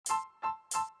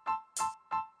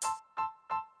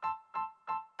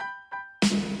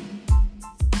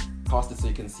past it so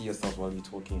you can see yourself while you're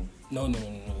talking. No.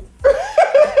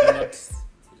 It's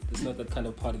not that kind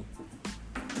of party.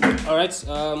 All right.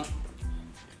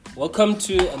 Welcome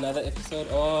to another episode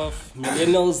of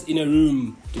Millennials in a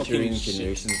Room. Featuring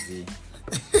Generation Z.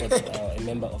 A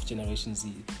member of Generation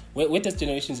Z. Where does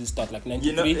Generation Z start? Like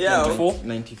 93, 94?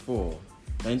 94.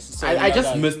 So I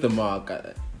just missed the mark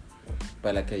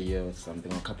by like a year or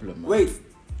something, or a couple of months. Wait,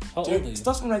 How old are you? it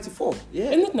starts from 94. Yeah.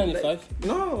 Isn't it 95?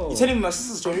 No. You're telling me my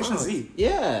sister's Generation Z?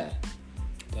 Yeah.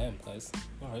 Damn, guys.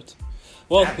 All right.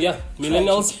 Well, yeah,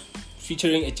 Millennials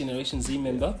featuring a Generation Z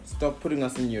member. Stop putting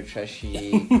us in your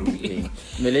trashy grouping.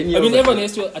 Millennials. I mean, everyone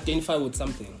has to identify with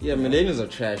something. Yeah, millennials are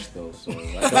trash though, so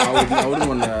I wouldn't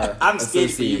want to. I'm scared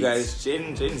for you guys.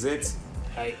 Gen Z.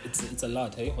 It's a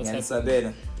lot, hey? What's Yeah,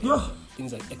 happening? yeah.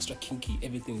 Things like extra kinky.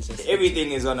 Everything is just...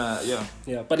 Everything is on a, yeah.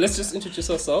 Yeah, but let's just introduce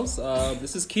ourselves.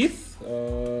 This is Keith.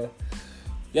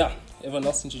 Yeah, everyone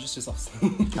else introduce yourselves.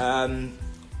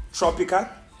 Tropica.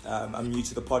 I'm new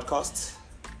to the podcast.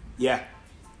 Yeah.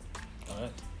 All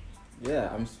right. Yeah,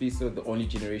 I'm Spiso, the only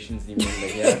Generation Z member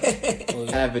here. Oh,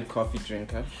 yeah. Avid coffee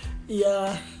drinker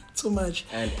Yeah, too much.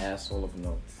 and asshole of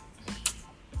note.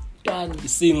 Done.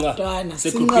 Isinga. Done.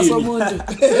 Sekuphini. Somuntu.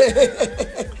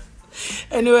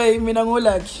 Anyway, mina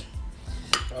ngolaki.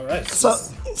 All right. So,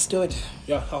 let's do it.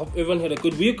 Yeah, I hope everyone had a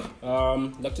good week.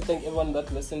 I'd like to thank everyone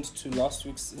that listened to last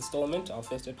week's installment, our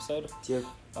first episode. Yeah.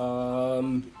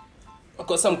 I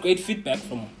got some great feedback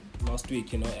from last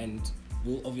week, and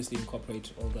we'll obviously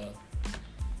incorporate all the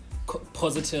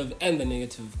positive and the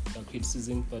negative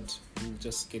criticism, but we'll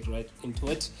just get right into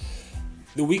it.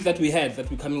 The week that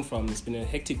we're coming from, it's been a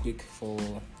hectic week for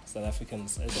South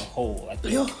Africans as a whole. I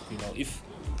think, if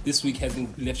this week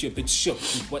hasn't left you a bit shook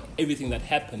with everything that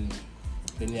happened,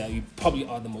 then yeah, you probably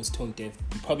are the most tone deaf.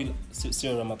 You probably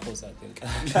Cyril Ramaphosa, I think.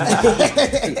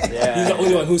 Yeah. He's the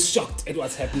only one who's shocked at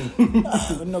what's happening.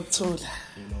 Nocturnal.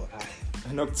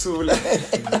 Noctula.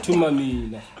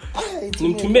 Tumamina.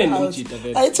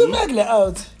 I took me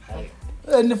out.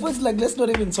 And if it's like, let's not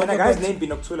even talk Can a about guy's name be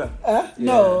Noctula?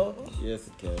 No. Yes,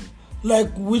 it can.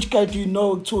 Like, which guy do you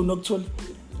know to Nocturnal?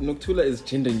 Noctula is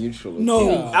gender neutral. No.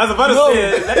 Yeah. I was about to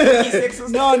say, that's sexist.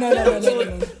 No.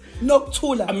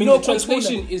 Noctula. I mean, no the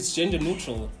translation is gender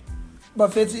neutral.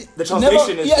 But the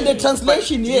translation is... Yeah, the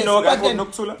translation, Do yes. you know a guy but called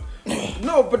then, Noctula?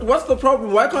 No, but what's the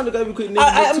problem? Why can't the guy be named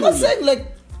I'm Noctula? not saying like...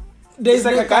 There's It's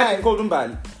like no a guy called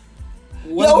Umbal.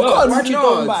 Yeah, who called Why Ricky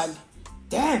not? Dombal?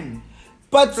 Damn.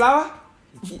 But... Flower?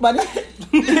 But...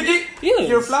 Yes.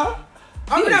 You're a flower?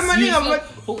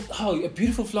 How a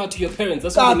beautiful flower to your parents.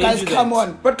 That's what they guys, named you come that.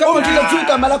 on. But come on,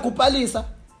 Kupalisa.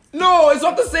 No, it's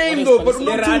not the same What though. is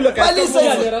But Palisa? Noctula, guys, Palisa come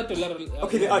Yeah, on. Lerato.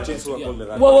 Okay, there are gents who are called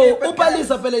Lerato. Well,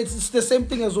 Upalisa, it's the same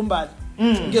thing as Umbal.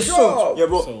 Yes, Sure. Yeah,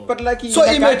 bro. So- But like, So That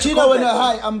guy imagine called when that.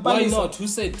 hi, I'm Why Palisa. not? Who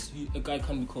said a guy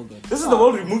can't be called that? This is the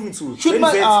world we're moving to. Shoot Gen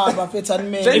my Z. Bafetan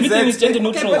man. Gen Everything Z. is gender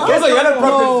neutral. but Those are yellow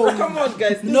problems. Come on,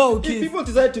 guys. No, if kid. people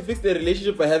decide to fix their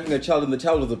relationship by having a child and the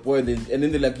child was a boy, and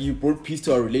then they're like, you brought peace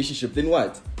to our relationship, then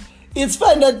what? It's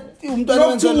fine that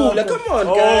Noctula, come on,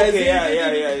 Oh, guys. okay, yeah.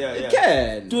 It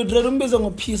can. Dude, Redumbizo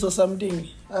ngo peace or something.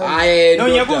 I No,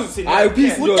 don't you're know. going to say I that.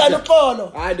 peace. Yeah.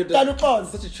 Utanuqolo. I don't Utanuqolo.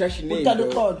 Such a trashy name.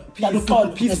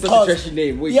 Utanuqolo. Peace is such a trashy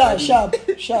name. Wait, Yeah, I mean- sharp.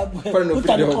 Pardon, no,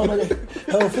 freedom.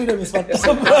 Utanuqolo. Freedom is what.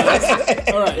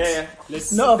 All right. Yeah.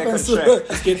 Let's No Back on offense. track.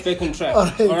 let's get back on track. All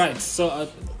right. All right. So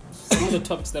some of the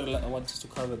topics that I want us to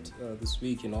cover this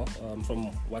week,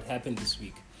 from what happened this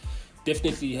week,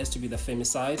 definitely has to be the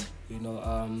femicide.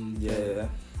 Yeah.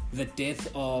 The death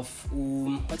of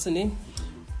what's her name?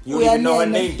 You don't even know her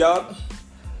Uyanene. name, dog.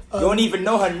 You don't even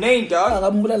know her name, dog.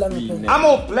 I'm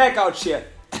all black out here.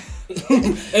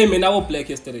 Hey man, I was black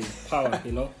yesterday. Power,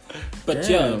 But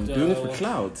Damn, yeah, doing it for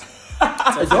clout. Are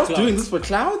Are y'all doing this for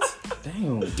clout?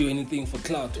 Damn. Do anything for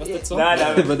clout? What's that song? Nah.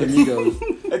 But the Migos.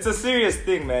 It's a serious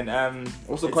thing, man.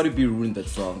 Also, Cardi B ruined that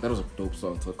song. That was a dope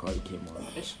song until Cardi came on.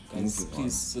 Guys, Moving on.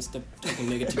 please just stop talking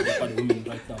negative about women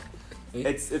right now. Okay?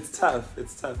 It's tough.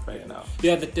 It's tough right now.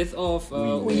 Yeah, the death of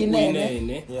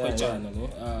Uyinene. Yeah.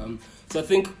 So I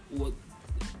think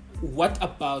what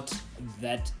about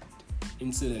that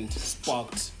incident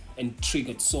sparked and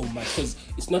triggered so much, because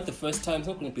it's not the first time, it's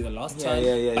not going to be the last time,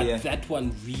 but that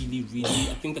one really,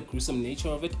 I think the gruesome nature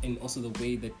of it, and also the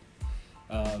way that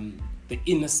the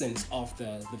innocence of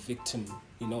the victim,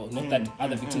 not that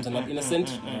other victims are not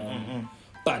innocent,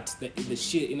 but the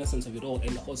sheer innocence of it all,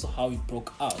 and also how it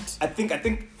broke out. I think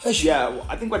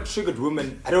what triggered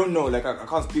women, I don't know, like I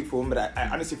can't speak for women, but I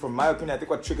honestly, from my opinion, I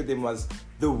think what triggered them was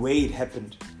the way it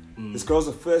happened. This girl's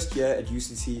the first year at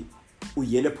UCT,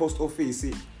 uyele post office.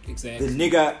 Exactly. The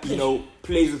nigga, you know,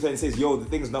 plays with her and says, yo, the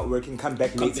thing's not working, come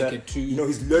back later. Back at 2. You know,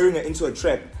 he's luring her into a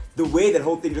trap. The way that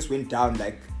whole thing just went down,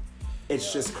 like,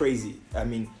 it's just crazy. I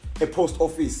mean, a post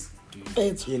office,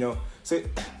 you know. So it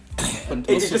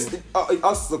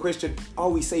asks the question, are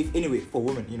we safe anyway for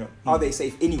women, you know? Are they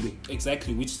safe anyway?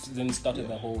 Exactly, which then started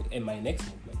the whole Am I Next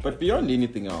movement. But beyond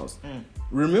anything else,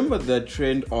 remember the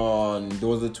trend there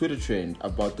was a Twitter trend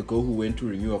about the girl who went to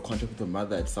renew a contract with her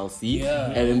mother at South Sea,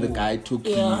 and then the guy took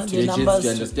his digits, you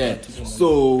understand?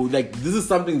 So, like, this is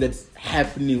something that's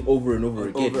happening over and over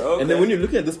again. And then when you're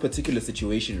looking at this particular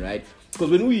situation, right?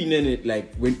 Because when we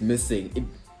went missing,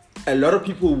 a lot of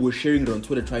people were sharing it on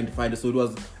Twitter trying to find her, so it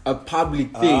was a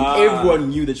public thing. Everyone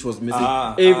knew that she was missing.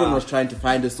 Everyone was trying to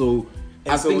find her, so...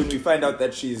 And so when we find out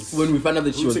that she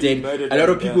was dead, a lot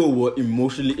of people were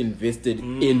emotionally invested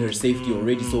in her safety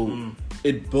already. So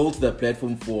it built the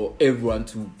platform for everyone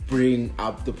to bring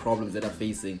up the problems that are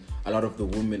facing a lot of the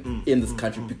women in this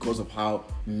country because of how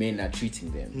men are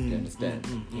treating them. You understand?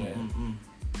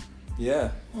 Yeah.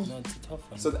 No, it's a tough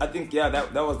one. So I think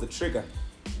that was the trigger.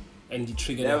 And it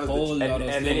triggered a whole lot of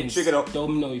and things. Then it triggered a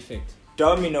domino effect.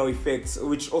 Domino effects,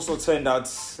 which also turned out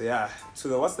to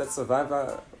the what's that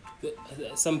Survivor.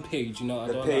 Some page, you know,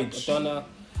 page.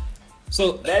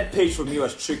 So that page for me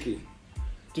was tricky.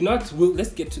 Let's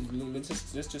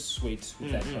just wait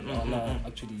with that one. I'll now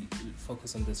actually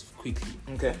focus on this quickly.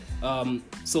 Okay.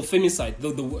 So femicide,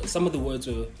 some of the words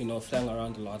were, you know, flying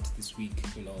around a lot this week,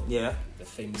 you know. Yeah. The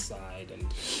femicide,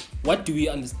 and what do we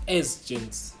understand as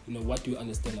gents, you know, what do we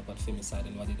understand about femicide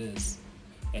and what it is,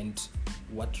 and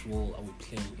what role are we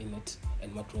playing in it,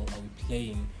 and what role are we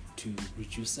playing to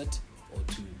reduce it, or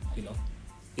to, you know,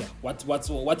 what's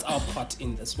our part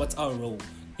in this? What's our role?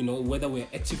 You know, whether we're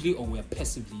actively or we're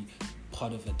passively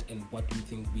part of it, and what do we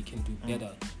think we can do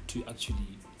better to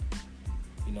actually,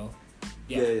 you know,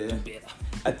 do better.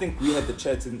 I think we had the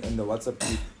chat in the WhatsApp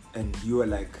group, and you were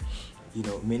like, you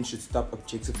know, men should stop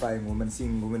objectifying women,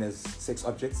 seeing women as sex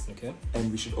objects. Okay.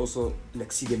 And we should also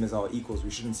like see them as our equals. We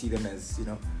shouldn't see them as, you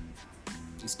know,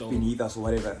 beneath us or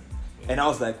whatever. Yeah. And I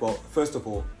was like, well, first of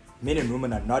all, men and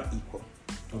women are not equal,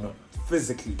 you know,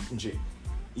 physically,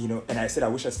 you know. And I said I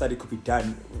wish a study could be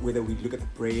done, whether we look at the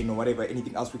brain or whatever,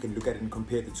 anything else we can look at and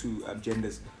compare the two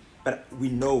genders. But we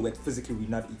know that physically we're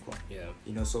not equal. Yeah.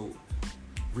 You know, so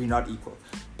we're not equal.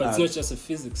 But it's not just a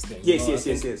physics thing. Yes.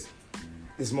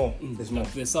 There's more. There's more.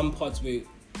 Like, there's some parts where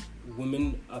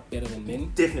women are better than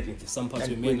men. Definitely. There's some parts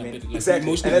where men are better. Like,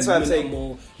 exactly. And that's why I'm saying, are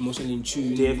more emotionally in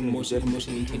tune,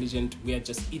 emotionally intelligent. We are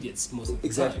just idiots most of the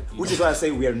time. Which is why I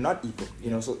say we are not equal. You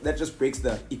know, so that just breaks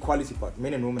the equality part.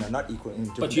 Men and women are not equal in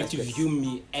different But you have aspects. to view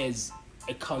me as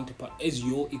a counterpart, as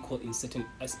your equal in certain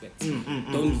aspects.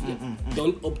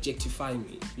 Don't objectify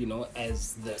me, you know,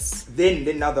 as this.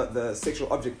 Then now the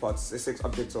sexual object parts, the sex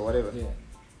objects or whatever. Yeah.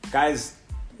 Guys,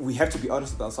 we have to be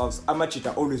honest with ourselves.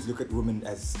 Amachita always look at women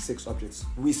as sex objects.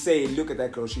 We say, look at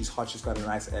that girl, she's hot, she's got a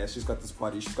nice ass, she's got this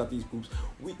body, she's got these boobs.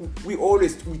 We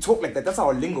talk like that. That's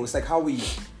our lingo. It's like how we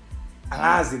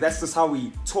that's just how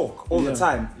we talk all the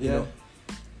time. You know,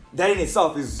 that in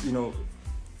itself is, you know,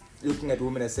 looking at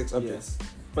women as sex objects.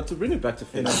 But to bring it back to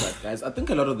femicide, guys, I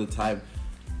think a lot of the time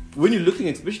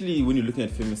especially when you're looking at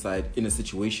femicide in a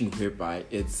situation whereby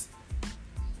it's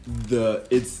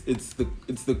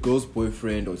the girl's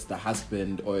boyfriend, or it's the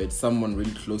husband, or it's someone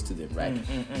really close to them, right?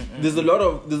 There's a lot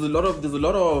of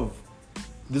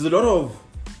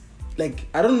like,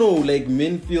 I don't know, like,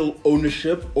 men feel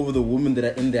ownership over the women that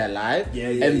are in their life,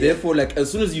 therefore, like, as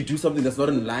soon as you do something that's not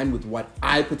in line with what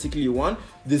I particularly want,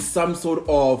 there's some sort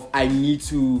of I need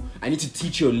to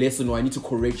teach you a lesson, or I need to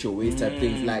correct your ways type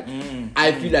things. Like,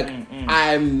 I feel like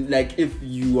I'm like, if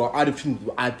you are out of tune with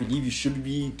what I believe you should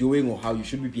be doing or how you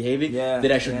should be behaving,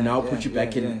 that I should put you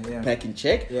back in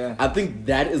check. I think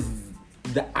that is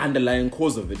the underlying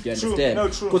cause of it. You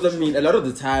understand? True. Because I mean, a lot of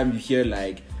the time you hear,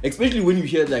 like, especially when you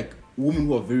hear like women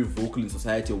who are very vocal in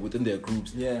society or within their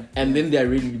groups, and then they're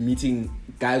really meeting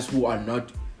guys who have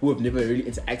never really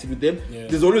interacted with them.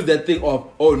 There's always that thing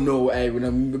of, oh no, when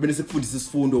I'm going to say food, this is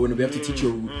food, or when we have to teach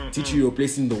you your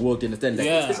place in the world. You understand?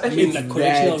 Like, I mean, like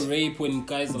correctional rape, when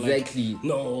guys are like,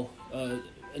 no.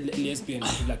 Lesbian,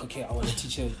 like, okay, I want to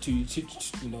teach her to you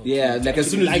know. Like,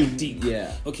 as soon as you dick.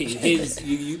 Okay, here's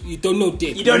you don't know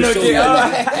dick. You don't know dick.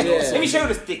 Let me show you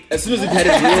the stick. As soon as you've had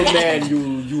a real man,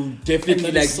 you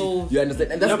definitely like you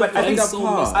understand. And that's but I think that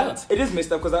part. It is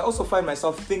messed up, because I also find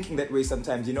myself thinking that way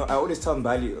sometimes. You know, I always tell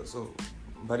Mbali, so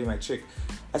Mbali, my chick,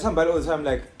 I tell Mbali all the time,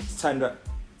 like, Sandra,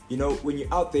 you know, when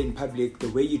you're out there in public, the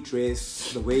way you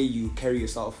dress, the way you carry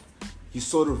yourself, you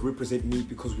sort of represent me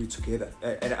because we're together.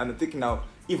 And I'm thinking now,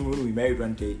 even when we married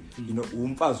one day, you know,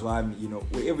 you know,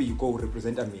 wherever you go,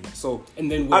 represent Amina. So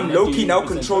and then I'm low key now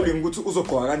controlling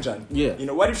Uzo. Yeah. You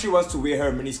know, what if she wants to wear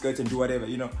her mini skirt and do whatever,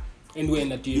 you know? And when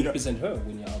do you represent her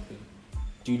when you're out there?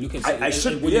 Do you look at I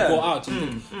should, when you go out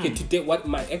and think, okay, today what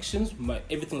my actions,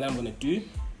 everything that I'm gonna do,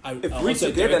 I also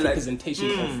a direct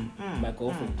representation of my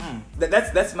girlfriend.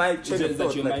 That's my change of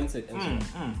thought. That's your mindset.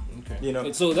 Okay. You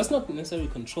know, so that's not necessarily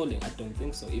controlling. I don't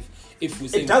think so. If we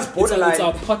say it does borderline, it's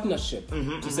our partnership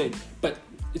to say, but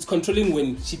it's controlling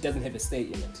when she doesn't have a say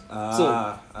in it.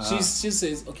 She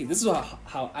says, okay, this is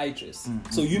how I dress.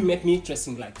 So you met me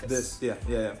dressing like this.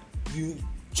 Yeah. You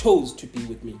chose to be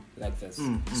with me like this,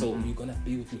 so you're gonna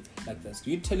be with me like this.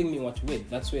 You're telling me what to wear.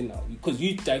 That's where now, because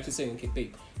you directly saying, okay,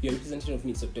 babe, you're a representation of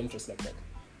me, so don't dress like that.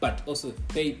 But also,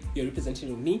 babe, you're a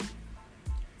representation of me.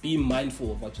 Be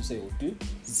mindful of what you say or do.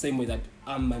 It's the same way that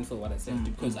I'm mindful of what I say,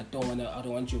 because I don't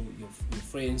want your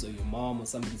friends or your mom or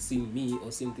somebody seeing me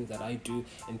or seeing things that I do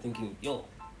and thinking, yo,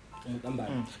 I'm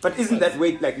bad. But isn't that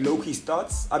way like low-key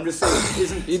starts? I'm just saying,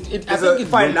 isn't it? I think it's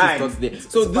fine line. Starts there.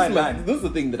 So this is the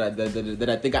thing that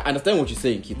I think I understand what you're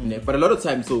saying, Keith. But a lot of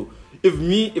times, so if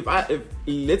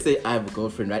let's say I have a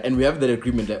girlfriend, right, and we have that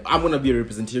agreement that I'm gonna be a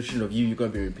representation of you, you're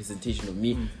gonna be a representation of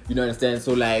me. You know, understand?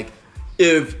 So like,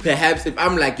 if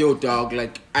I'm like, yo, dog,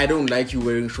 like I don't like you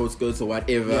wearing short skirts or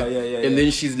whatever, and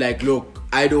then she's like, look,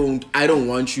 I don't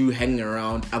want you hanging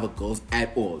around other girls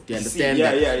at all. Do you understand?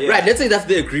 Right. Let's say that's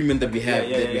the agreement that we have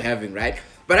we're having, right?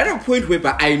 But at a point where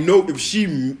I know if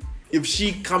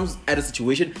she comes at a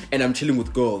situation and I'm chilling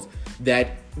with girls,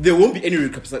 that there won't be any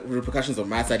repercussions on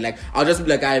my side. Like I'll just be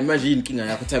like, I imagine King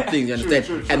and type things, you understand?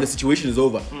 True. And the situation is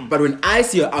over. But when I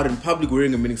see her out in public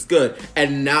wearing a mini skirt,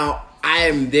 and now I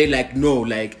am there like, no,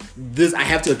 like this, I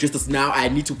have to address this now. I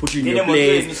need to put you in your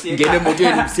place. We need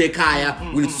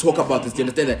to talk about this. Do you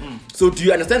understand that? So do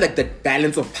you understand like that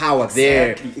balance of power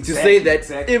there? To say that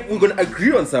if we're going to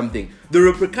agree on something, the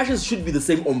repercussions should be the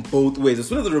same on both ways. As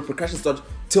soon as the repercussions start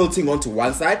tilting onto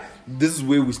one side, this is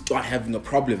where we start having a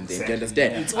problem there. Do you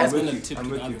understand? It's always going to tip to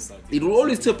the other side. It will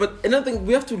always tip. But another thing,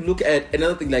 we have to look at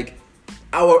another thing like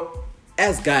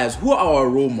as guys, who are our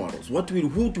role models? Who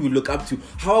do we look up to?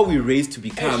 How are we raised to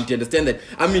become? Do you understand that?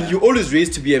 I mean, you're always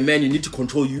raised to be a man. You need to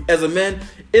control you. As a man,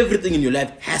 everything in your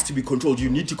life has to be controlled. You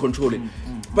need to control it.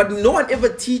 But no one ever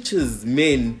teaches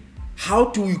men how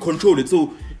do we control it.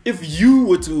 So if you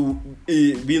were to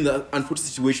be in the unfortunate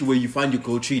situation where you find your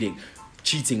girl cheating,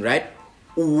 right?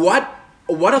 What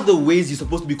are the ways you're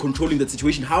supposed to be controlling that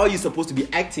situation? How are you supposed to be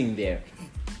acting there?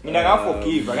 I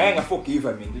forgive.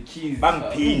 I mean, the keys.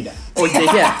 Bangpinda. Oh,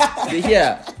 they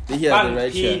hear. The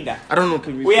right here. I don't know.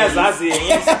 Can we?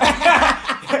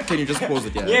 Can you just pause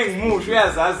it? Yeah. Yeah, we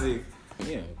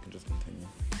can just continue.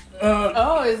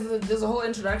 There's a whole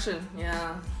introduction.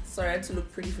 Yeah. Sorry, I had to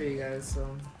look pretty for you guys.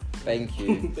 So. Thank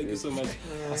you. Thank you so much.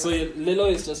 Yeah. So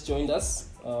Lilo has just joined us.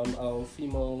 Our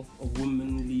female,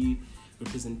 womanly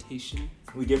representation.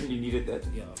 We definitely needed that.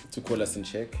 Yeah. To call us in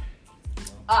check.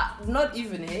 Not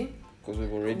even, Because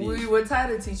we were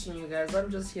tired of teaching you guys. I'm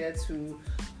just here to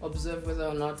observe whether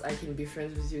or not I can be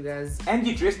friends with you guys. And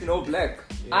you dressed in all black.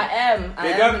 Yeah. I am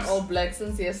in all black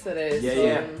since yesterday.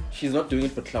 Yeah. She's not doing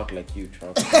it for clout like you,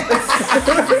 Trout.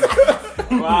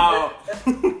 Wow.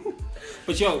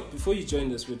 But before you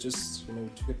joined us, we just, we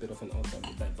took a bit of an off on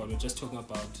that, but we're just talking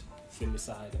about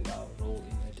femicide and our role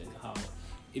in it, and how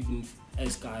even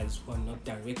as guys who are not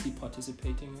directly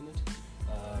participating in it,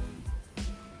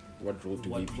 what role do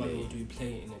we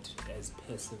play in it as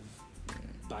passive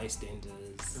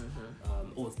bystanders,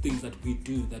 or things that we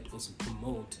do that also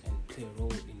promote and play a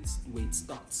role in where it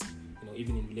starts.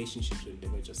 Even in relationships, when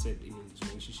Deborah just said in his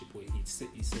relationship where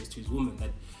he says to his woman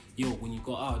that, when you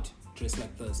go out, dress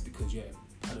like this because you're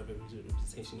part of a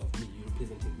representation of me, you're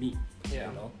representing me.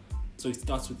 So it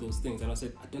starts with those things, and I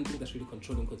said I don't think that's really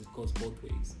controlling because it goes both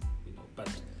ways, but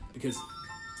because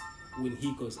when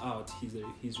he goes out,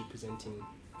 he's representing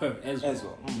her as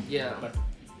well. But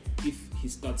if he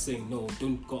starts saying, no,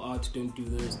 don't go out, don't do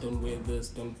this, don't wear this,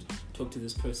 don't talk to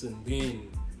this person, then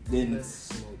it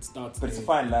starts. But it's a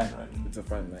fine line, right? It's a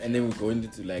fine line. And then we go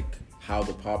into like how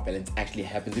the power balance actually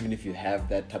happens, even if you have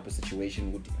that type of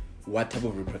situation, what type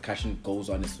of repercussion goes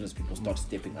on as soon as people start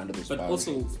stepping under those But boundaries.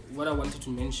 also, what I wanted to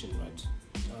mention, right?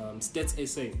 Stats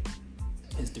SA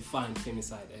has defined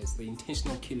femicide as the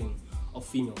intentional killing of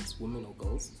females, women or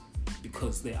girls,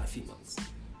 because they are females.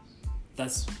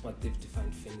 That's what they've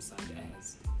defined femicide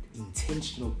as.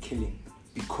 Intentional killing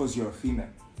because you're a female.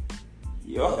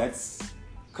 That's...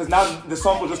 Because now the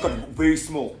sample just got very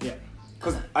small. Yeah.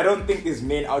 Because I don't think there's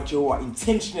men out here who are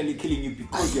intentionally killing you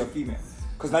because you're a female.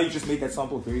 Because now you just made that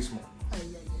sample very small.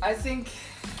 I think...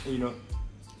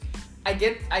 I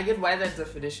get why that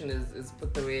definition is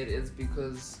put the way it is,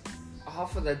 because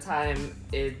half of the time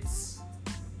it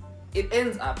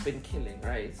ends up in killing,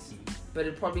 right? But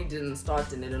it probably didn't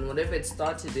start in it, and whatever it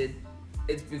started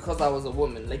it's because I was a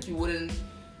woman. Like, you wouldn't,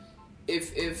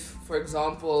 if for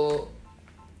example,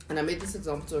 and I made this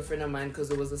example to a friend of mine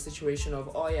because it was a situation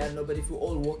of, oh yeah, no, but if we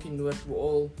all walk into it, we're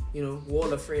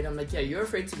all afraid. I'm like, yeah, you're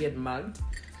afraid to get mugged.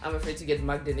 I'm afraid to get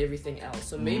mugged and everything else.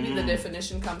 So maybe the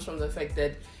definition comes from the fact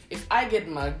that if I get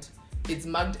mugged, it's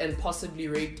mugged and possibly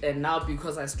raped, and now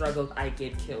because I struggled, I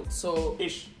get killed. So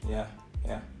yeah.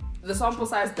 The sample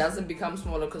size doesn't become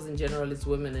smaller because in general it's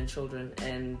women and children,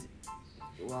 and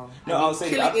wow. No, I'll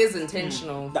say killing is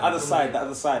intentional. The other side.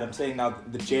 I'm saying now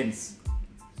the gents.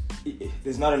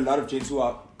 There's not a lot of gents who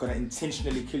are gonna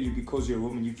intentionally kill you because you're a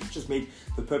woman. You've just made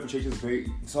the perpetrators very.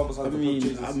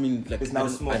 I mean, like, it's now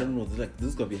small. I don't know. Like, this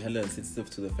is gonna be hella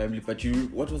sensitive to the family. But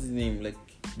what was his name? Like,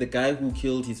 the guy who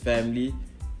killed his family,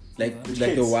 like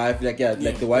the wife, like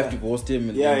the wife divorced him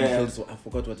and then he killed. So I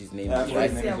forgot what his name is.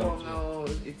 Right?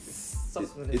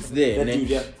 It's there. That dude,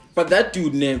 yeah. But that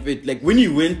dude never, like, when he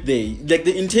went there, like,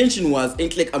 the intention was,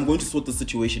 like, I'm going to sort the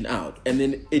situation out, and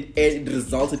then it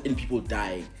resulted in people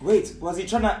dying. Wait, was he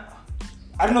trying to?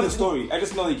 I don't know the story. I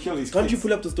just know he killed his kids. Can't you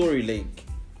pull up the story? Like,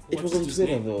 it was on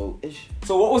Twitter though.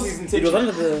 So what was his intention? It was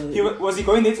under the. Was he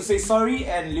going there to say sorry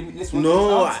and let's work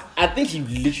No, this out? I think he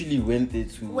literally went there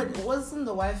to. Wait, wasn't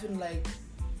the wife in like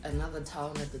another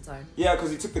town at the time? Yeah,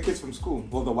 because he took the kids from school.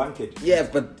 Well, the one kid. Yeah,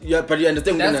 but you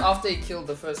understand. That's after he killed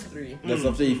the first three. That's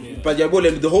after he. But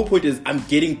the whole point is, I'm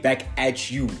getting back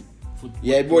at you.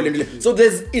 Yeah, so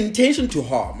there's intention to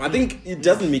harm. I think it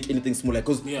doesn't make anything smaller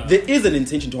because there is an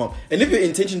intention to harm, and if your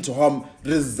intention to harm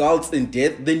results in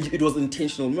death, then it was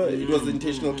intentional murder. It was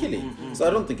intentional killing. So I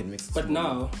don't think it makes sense. But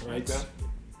now, right,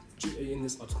 in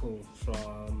this article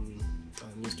from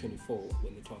News 24,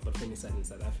 when they talk about femicide in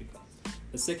South Africa,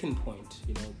 the second point,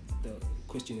 the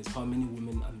question is how many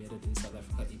women are murdered in South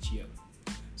Africa each year.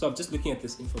 So I'm just looking at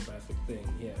this infographic thing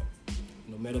here.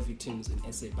 Murder victims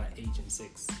in SA by age and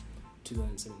sex.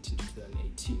 2017 to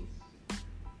 2018.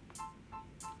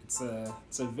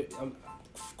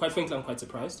 Quite frankly, I'm quite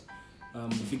surprised. The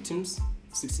victims,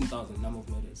 16,000 number of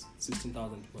murders.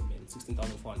 16,000 were men.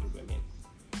 16,400 were men.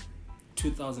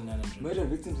 2,900 murder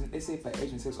victims in SA by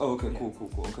age and sex. Oh, okay, cool,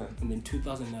 okay. And then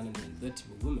 2,930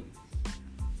 were women.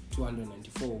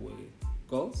 294 were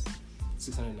girls.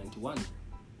 691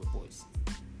 were boys.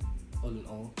 All in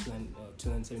all,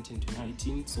 2017 to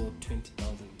 2018, so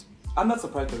 20,000. I'm not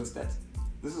surprised by the stats.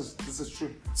 This is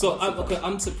true. So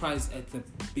I'm surprised at the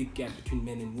big gap between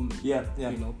men and women. Yeah.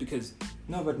 Because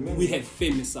but men, we have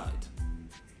femicide.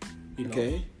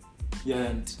 Okay. Yeah.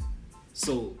 And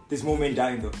so there's more men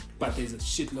dying though. But there's a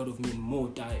shitload of men more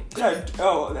dying. Yeah.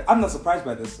 Oh, I'm not surprised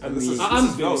by this. I'm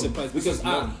very surprised because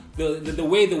the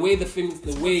way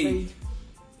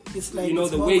it's like,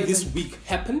 the way this week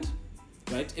happened.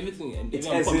 Right, everything, and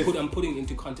I'm putting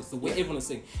into context the way everyone is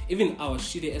saying. Even our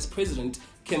shitty ass president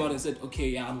came out and said, "Okay,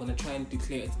 yeah, I'm gonna try and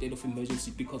declare a state of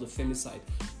emergency because of femicide."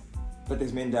 But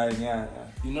there's men dying, yeah.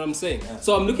 You know what I'm saying? Yeah.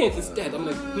 So I'm looking at this stat. I'm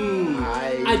like,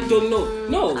 I don't know.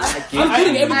 No, I'm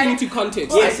putting everything into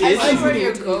context. Yes, I see where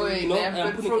you're going.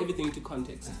 I'm putting everything into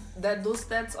context. That those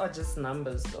stats are just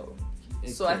numbers, though.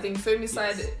 So I think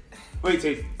femicide. Yes.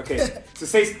 Wait. Okay. To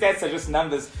say stats are just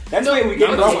numbers. That's why we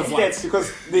get wrong with stats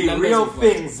because the real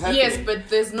things happen. Yes, but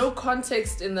there's no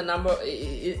context in the number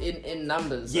in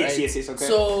numbers. Yes, right? yes. Okay.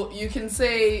 So you can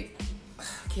say,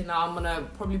 okay, now I'm gonna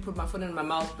probably put my foot in my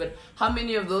mouth, but how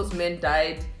many of those men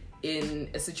died in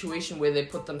a situation where they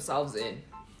put themselves in?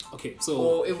 Okay, so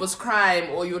or it was crime,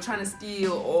 or you were trying to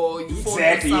steal, or you fought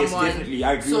with someone. Yes, definitely.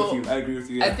 I agree with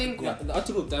you. Yeah. I think the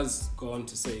article does go on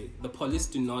to say the police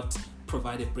do not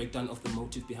provide a breakdown of the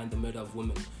motive behind the murder of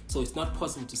women, so it's not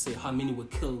possible to say how many were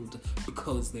killed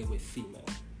because they were female.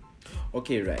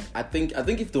 Okay, right. I think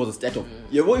if there was a stat of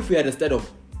what if we had a stat of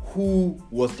who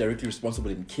was directly responsible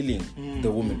in killing the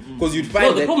woman, because you'd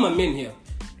find the problem are men here.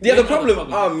 Yeah, the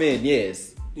problem are men.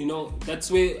 Yes.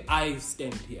 That's where I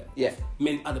stand here. Yeah.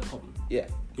 Men are the problem. Yeah.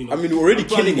 I mean, we're already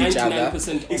killing each other.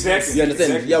 Exactly. You understand?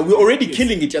 Exactly. Yeah, we're already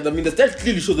killing each other. I mean, the stats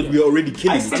clearly show that we're already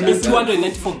killing each other. I mean,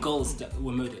 294 girls that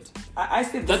were murdered. I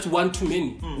said that's one too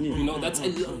many. That's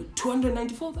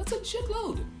 294. That's a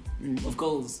shitload of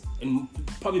girls, and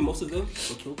probably most of them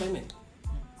were killed by men.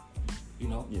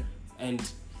 Yeah.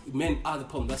 And men are the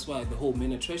problem. That's why the whole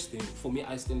men are trash thing. For me,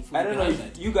 I stand for. I don't know.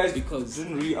 That You guys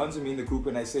didn't really answer me in the group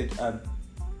when I said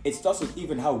it starts with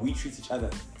even how we treat each other.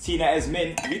 Tina, as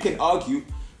men, we can argue,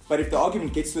 but if the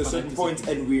argument gets to a certain point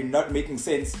and we're not making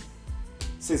sense,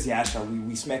 says Yasha,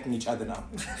 we smacking each other now.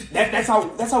 That's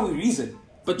how we reason.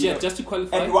 But yeah, just to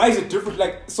qualify. And why is it different?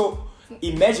 Like, so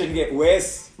imagine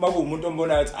where's you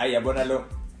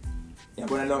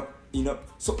know.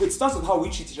 So it starts with how we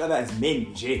treat each other as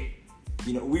men, Jay.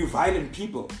 You know, we're violent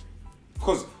people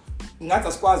because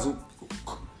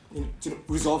to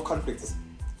resolve conflicts.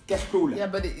 Yeah,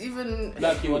 but even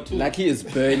Lucky is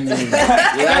burning.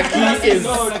 Lucky is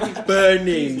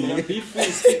burning.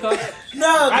 Speak up.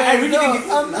 No, I really think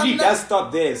it really does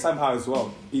stop there somehow as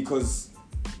well. Because,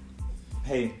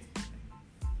 hey.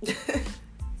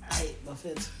 Hey,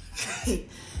 Buffett.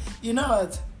 You know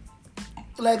what?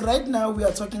 Like right now we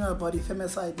are talking about the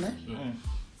femicide, ne? Mm.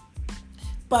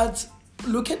 But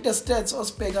look at the stats of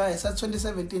Spega, it's at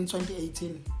 2017,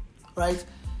 2018, right?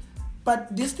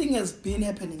 But this thing has been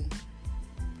happening.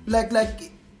 Like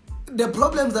the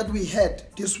problems that we had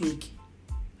this week,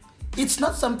 it's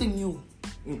not something new.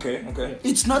 Okay.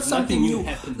 It's not something new.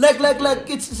 Like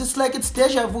it's just like it's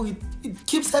deja vu. It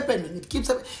keeps happening. It keeps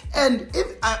happening. And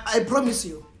if I promise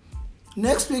you,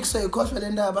 next week so you coach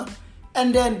Velendaba,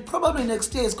 and then probably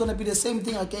next year it's gonna be the same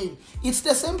thing again. It's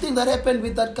the same thing that happened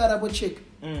with that Karabo chick.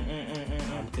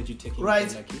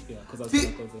 Right?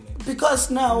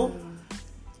 Because now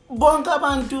bonke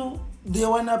abantu, they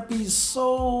wanna be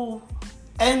so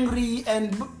angry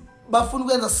and bafuna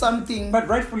ukwenza something. But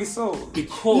rightfully so.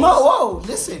 Because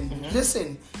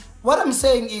listen. What I'm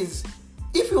saying is,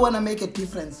 if we wanna make a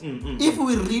difference, if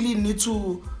we really need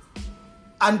to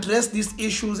address these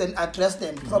issues and address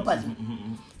them properly,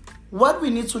 what we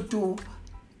need to do,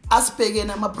 aspege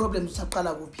nama problems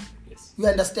usaqala kuphi. Yes. You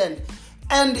understand?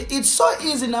 And it's so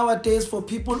easy nowadays for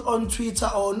people on Twitter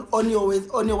or on your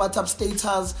WhatsApp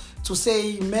status to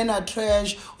say men are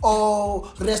trash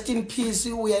or rest in peace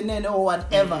or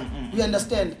whatever. You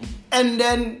understand? And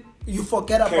then you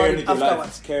forget about it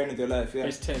afterwards. Carrying with your life, yeah.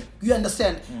 You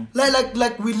understand?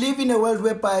 Like we live in a world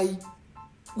whereby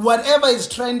whatever is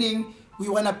trending, we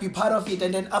want to be part of it,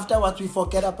 and then afterwards we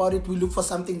forget about it. We look for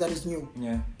something that is new.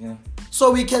 Yeah.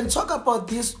 So we can talk about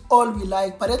this all we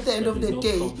like, but at the end of the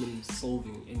day,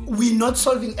 we're not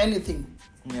solving anything.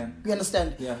 Yeah. You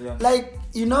understand? Yeah. Like,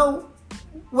 you know,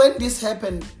 when this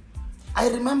happened, I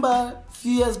remember a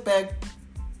few years back,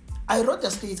 I wrote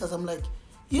a status. I'm like,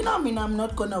 you know, I'm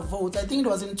not gonna vote. I think it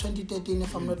was in 2013,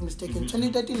 if I'm not mistaken,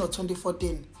 2013 or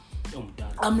 2014.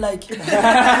 I'm like,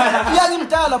 yeah, give him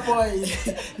dollar, boy.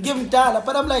 Give him dollar.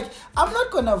 But I'm like, I'm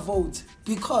not going to vote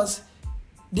because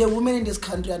the women in this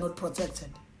country are not protected.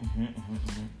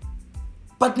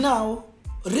 But now,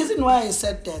 reason why I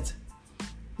said that,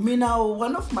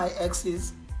 one of my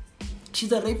exes,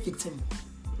 she's a rape victim.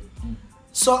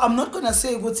 So I'm not going to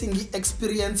say good thing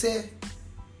experience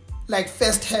like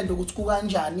firsthand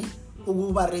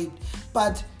uba raped.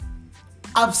 But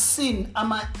I've seen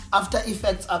after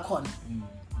effects are gone.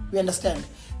 You understand?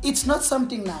 It's not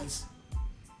something nice.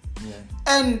 Yeah.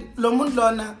 And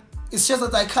Lomundlona, it's just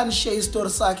that I can't share his story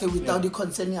without the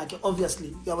consent yake,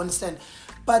 obviously. You understand?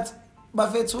 But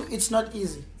Bafethu, it's not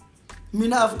easy.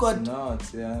 I've got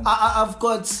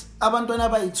abantwana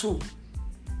bayi-2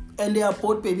 and they are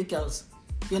both baby girls.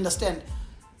 You understand?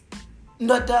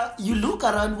 Not you look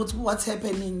around what's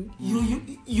happening,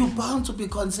 you're bound to be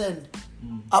concerned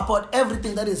about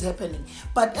everything that is happening.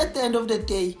 But at the end of the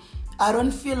day, I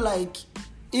don't feel like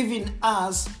even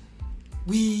us,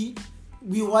 we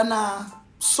wanna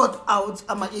sort out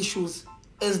our issues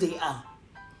as they are.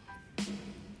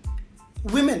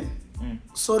 Women,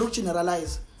 sorry to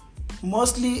generalize,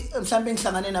 mostly they're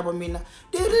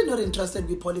really not interested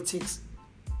with politics.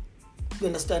 You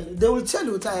understand? They will tell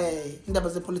you that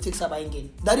the politics are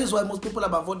buying. That is why most people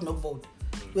are vote, not vote.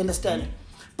 You understand?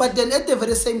 But then at the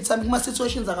very same time, my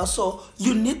situations are so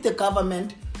you need the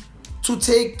government to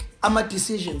take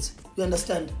decisions. You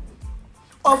understand?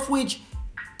 Of which,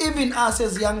 even us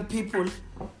as young people,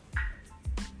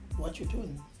 what you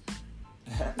doing?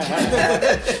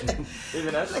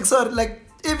 Even us?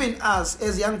 Even us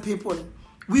as young people,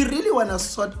 we really want to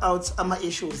sort out our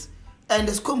issues. And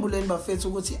as Kumbulen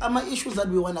Bafethu, our issues that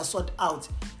we want to sort out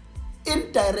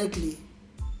indirectly,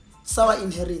 Sawa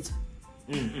inherit.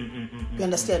 You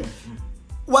understand?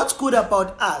 What's good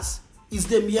about us is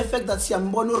the mere fact that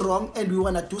Siambono wrong and we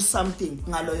want to do something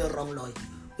ngaloyo wrong lawyer.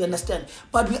 You understand?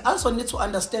 But we also need to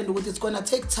understand what it's going to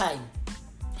take time.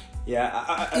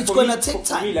 Yeah, it's going to take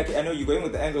time. For me, I know you're going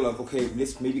with the angle of, okay,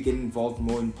 let's maybe get involved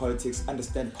more in politics,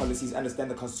 understand policies,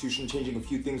 understand the constitution, changing a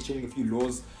few things, changing a few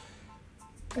laws.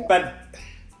 But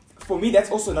for me,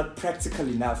 that's also not practical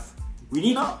enough. We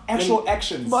need actual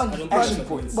actions, action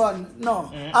points. But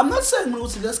no, I'm not saying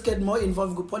let's get more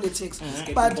involved with politics.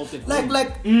 But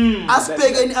us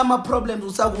big any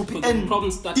problems and the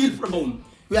problems start deal from from home.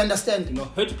 We understand. You know,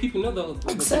 hurt people. You know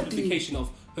the Exactly. simplification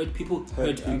of hurt people.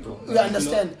 Hurt people. We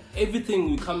understand. You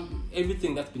know,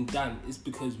 everything that's been done is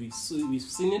because we've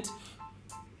seen it,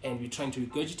 and we're trying to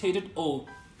regurgitate it, or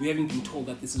we haven't been told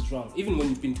that this is wrong. Even when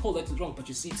you've been told that it's wrong, but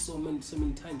you see it so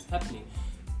many times happening.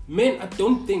 Men, I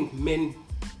don't think men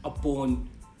are born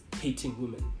hating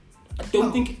women. I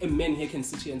don't think a man here can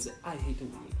sit here and say, I hate a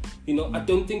woman. You know, I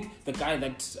don't think the guy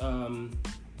that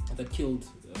killed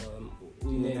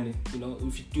Uyinene, you know,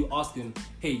 if you do ask him,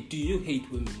 hey, do you hate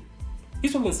women?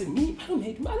 He's probably going to say, me, I don't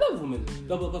hate women, I love women,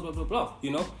 blah, blah, blah, blah, blah, blah,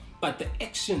 you know? But the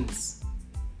actions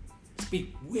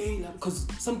speak way louder, because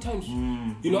sometimes,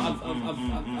 you know,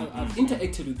 I've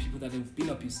interacted with people that have been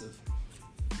abusive.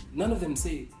 None of them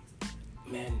say,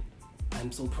 man,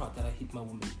 I'm so proud that I hit my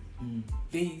woman.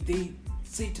 They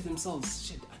say to themselves,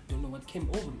 shit, I don't know what came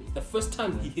over me. The first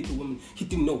time he hit a woman, he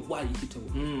didn't know why he hit a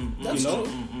woman. That's you know?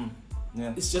 true.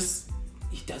 Yeah. It's just,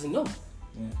 he doesn't know.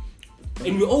 Yeah.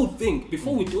 And we all think,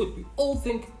 before we do it, we all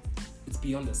think it's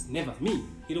beyond us. Never. Me,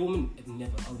 hit a woman,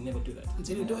 I'll never do that.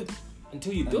 Until you do it.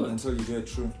 Until you do it. Until you do it,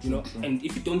 true. You know, true. and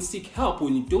if you don't seek help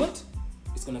when you do it,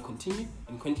 it's gonna continue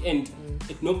and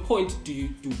at no point do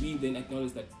we then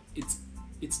acknowledge that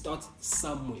it starts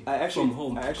somewhere from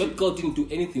home. That girl didn't do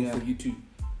anything for you too.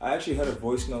 I actually heard a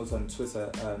voice note on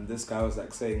Twitter. This guy was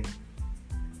like saying,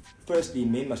 firstly,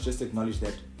 men must just acknowledge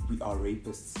that we are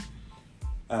rapists,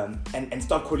 and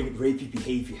stop calling it rapey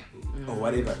behavior or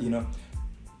whatever. You know,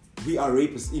 we are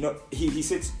rapists. You know, he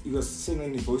said, he was saying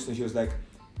in his voice note, he was like,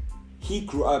 he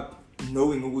grew up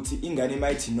knowing ukuthi ingane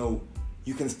mighty know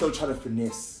you can still try to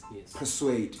finesse,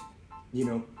 persuade, you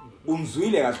know.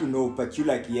 Umzwile kahle no, but you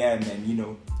like, yeah man, you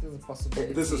know,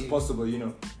 this is possible, you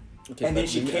know. Okay, and then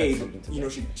she caves, you know,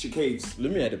 that. she caves.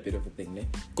 Let me add a bit of a thing there,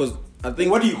 because I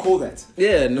think. What do you call that?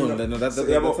 Yeah, no, you know? that's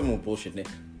some more bullshit there.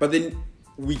 But then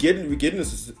we live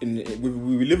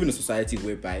in a society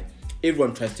whereby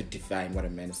everyone tries to define what a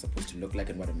man is supposed to look like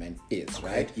and what a man is,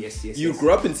 right? Yes. You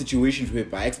grew up in situations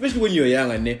whereby, especially when you're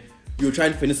young and you're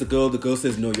trying to finesse a girl, the girl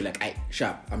says no, you're like, "Aye,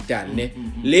 sharp, I'm done."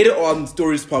 Later on,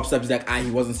 stories pops up, he's like, he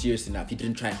wasn't serious enough, he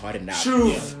didn't try hard enough. True.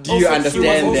 Yeah. Do you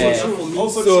understand that?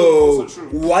 Also true.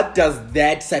 What does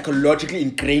that psychologically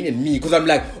ingrain in me? Because I'm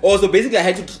like, basically I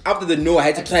had to, after the no, I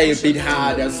had to try a bit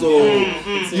harder. So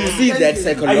you see that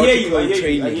psychological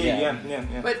training.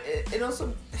 Yeah. But it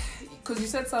also, because you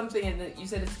said something and then you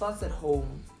said it starts at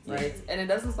home, right? And it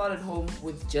doesn't start at home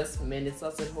with just men, it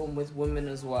starts at home with women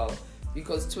as well.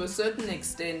 Because to a certain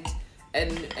extent, and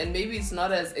maybe it's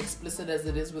not as explicit as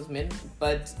it is with men,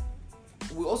 but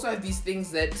we also have these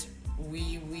things that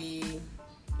we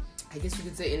I guess you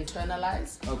could say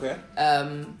internalize. Okay.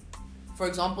 For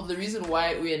example, the reason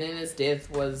why Uyenene's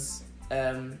death was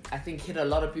I think hit a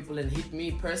lot of people and hit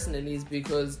me personally is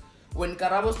because when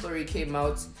Karabo's story came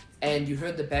out and you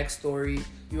heard the backstory,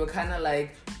 you were kind of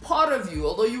like, part of you,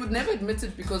 although you would never admit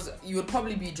it because you would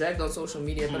probably be dragged on social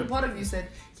media, but a part of you said,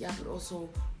 yeah, but also,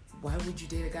 why would you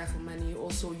date a guy for money?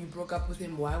 Also, you broke up with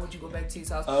him, why would you go back to his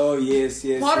house? Oh, yes.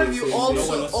 Part of you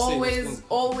also always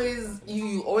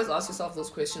you always ask yourself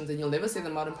those questions and you'll never say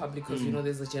them out in public because you know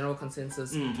there's a general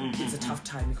consensus. It's a tough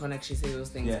time, you can't actually say those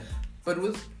things. Yeah. But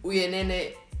with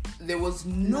Uyenene, there was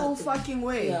no fucking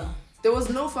way. Yeah. There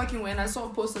was no fucking way. And I saw a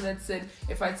poster that said,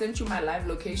 if I sent you my live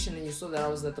location and you saw that I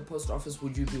was at the post office,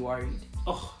 would you be worried?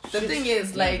 The thing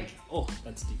is, like,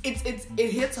 that's deep.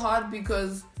 It hits hard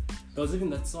because there was even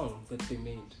that song that they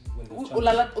made when they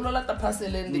Ulala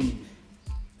Paselendi.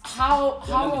 How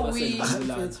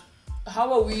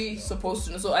are we supposed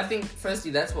to know? So I think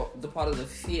firstly that's what the part of the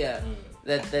fear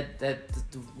that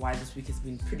why this week has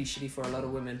been pretty shitty for a lot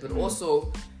of women, but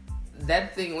also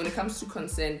that thing when it comes to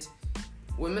consent,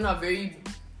 women are very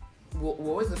we're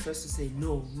always the first to say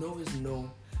no is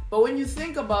no. But when you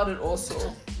think about it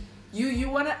also, you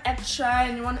want to act shy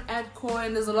and you want to act coy,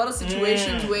 and there's a lot of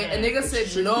situations where a nigga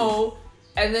said no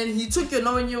and then he took your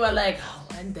no and you were like, oh,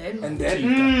 and then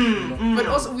but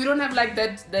also we don't have like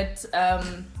that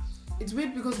it's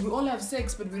weird because we all have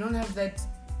sex but we don't have that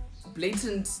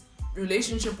blatant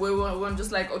relationship where I'm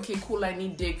just like, okay, cool, I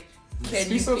need dick.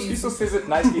 Fiso says it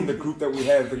nicely in the group that we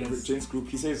have, the gents group.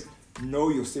 He says, know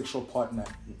your sexual partner.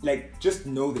 Like, just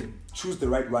know them. Choose the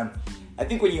right one. I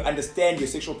think when you understand your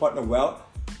sexual partner well,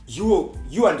 you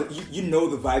know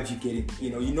the vibes you're getting.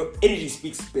 You know energy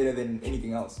speaks better than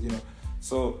anything else. You know,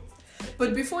 so.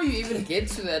 But before you even get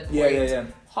to that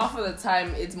point, half of the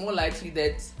time it's more likely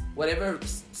that whatever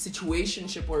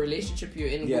situationship or relationship you're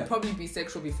in will probably be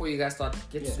sexual before you guys start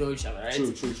getting to know each other, right?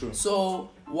 True. So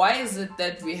why is it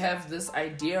that we have this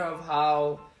idea of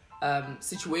how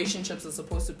situationships are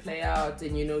supposed to play out,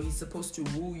 and he's supposed to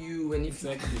woo you, and if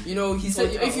Exactly. he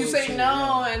said if you say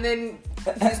no, and then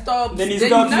he stops, then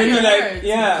you're like, hurt.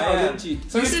 yeah. Cheat.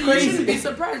 So You it's shouldn't crazy. be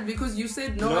surprised because you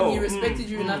said no, and he respected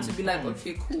you enough to be like,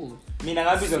 okay, cool. Mina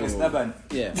ngabe So- stubborn.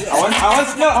 Yeah. I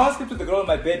once slept with the girl in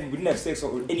my bed. We didn't have sex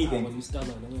or When anything. you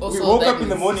stubborn. Also, We woke that up in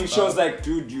the is- morning. She was like,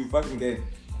 "Dude, you fucking gay."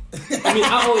 I mean,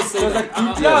 I always say I was that.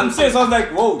 like, "Dude, yeah, I'm serious." I was like,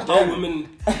 "Whoa, How damn." women,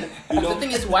 The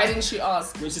thing is, why didn't she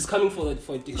ask? when she's coming for a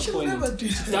dick should appointment, never do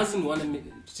she that. doesn't want to.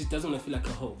 She doesn't want to feel like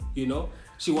a hoe.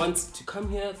 She wants to come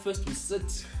here first. We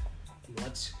sit and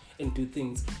watch and do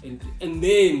things, and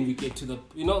then we get to the.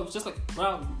 It's just like,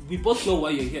 wow, we both know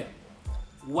why you're here.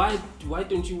 Why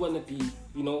don't you want to be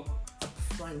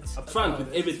upfront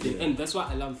with everything? And that's why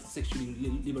I love sexually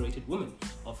liberated women.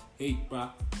 Of hey, bruh,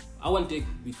 I want dick.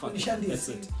 We fucking. Shandy. That's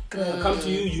it. I come to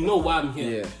you. You know why I'm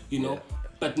here. Yeah.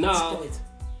 But now. Straight.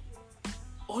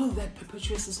 All of that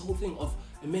perpetuates this whole thing of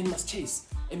a man must chase.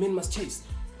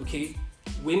 Okay,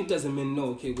 when does a man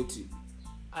know? Okay,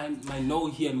 my no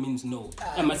here means no.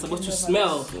 Am I supposed to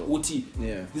smell?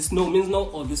 Yeah. This no means no,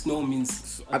 or this no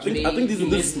means. I think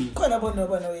this. me. Quite about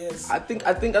no, yes. I think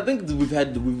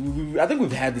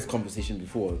we've had this conversation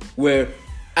before where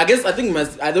I think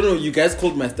I don't know, you guys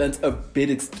called my stance a bit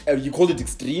you called it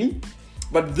extreme,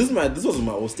 but this was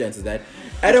my old stance, is that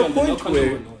at a point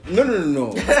where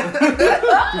no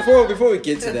before we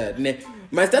get to that,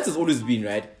 my stance has always been,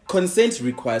 right, consent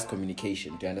requires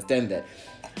communication. Do you understand that?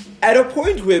 At a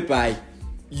point whereby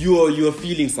you're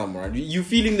feeling someone, you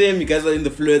feeling them, you guys are in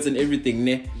the flirts and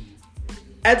everything,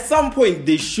 at some point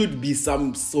there should be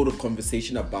some sort of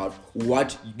conversation about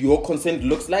what your consent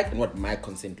looks like and what my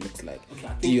consent looks like. Okay,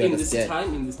 I Do think you in understand? this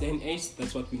time, in this day and age,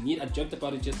 that's what we need. I joked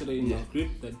about it yesterday in our group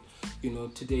that,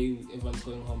 today everyone's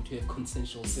going home to have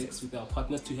consensual sex with our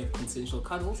partners, to have consensual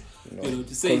cuddles.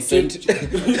 To say, Consent.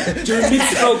 during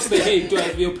mid-strokes, say, hey, do I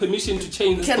have your permission to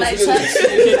change this Can I position? touch?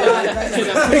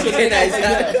 Can I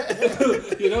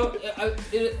push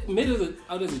it made it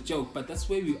out as a joke, but that's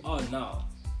where we are now.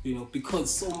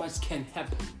 Because so much can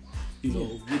happen.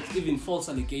 With even false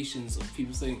allegations of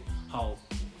people saying how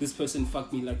this person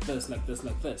fucked me like this,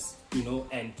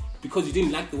 and because you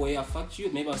didn't like the way I fucked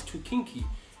you, maybe I was too kinky,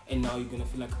 and now you're gonna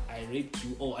feel like I raped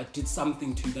you or I did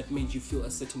something to you that made you feel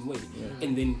a certain way,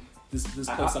 and then this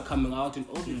posts are coming out and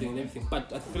everything and everything.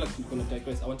 But I feel like we're gonna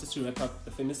digress. I want us to wrap up the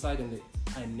femicide and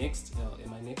I'm next.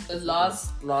 Am I next? The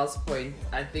last point,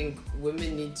 I think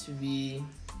women need to be,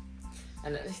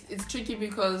 and it's tricky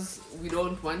because we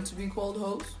don't want to be called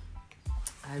hoes.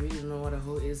 I really don't know what a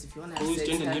hoe is. If you want to have Hoe is sex,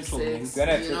 gender have neutral, sex.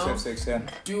 man. Have sex, yeah.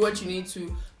 Do what you need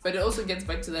to. But it also gets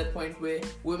back to that point where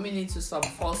women need to stop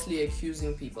falsely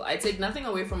accusing people. I take nothing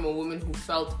away from a woman who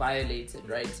felt violated,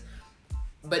 right?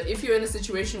 But if you're in a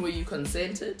situation where you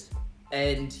consented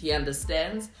and he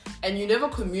understands and you never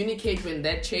communicate when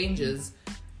that changes,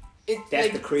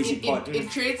 That's the crazy part.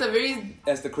 It creates a very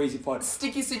That's the crazy part.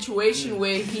 sticky situation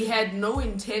where he had no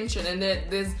intention, and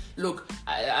there's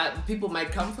people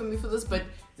might come for me for this, but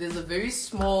there's a very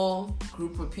small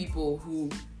group of people who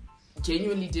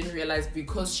genuinely didn't realize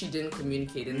because she didn't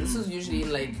communicate, and this is usually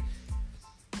in like,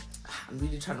 I'm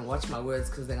really trying to watch my words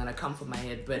because they're gonna come from my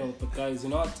head, but No, but guys, the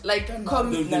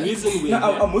reason we're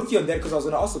I'm with you on that because I was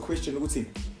going to ask the question, Uti,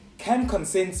 can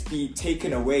consent be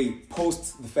taken away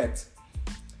post the fact?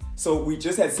 So we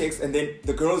just had sex and then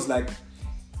the girl's like,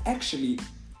 actually,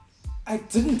 I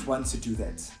didn't want to do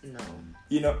that.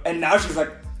 no. And now she's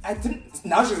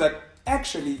like,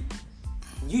 actually,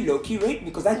 you low-key raped me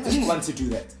because I didn't want to do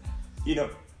that.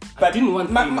 But I didn't want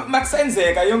to.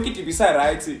 Maxenzeka yonke to be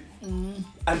right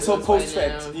until That's post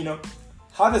fine, fact,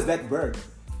 How does that work?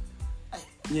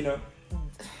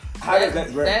 How does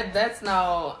that work? That's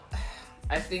now,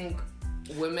 I think,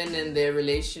 women in their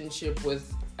relationship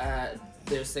with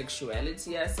their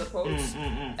sexuality, I suppose.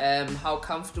 How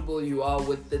comfortable you are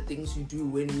with the things you do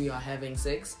when we are having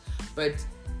sex. But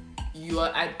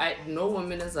no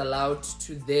woman is allowed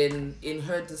to then, in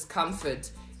her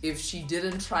discomfort, if she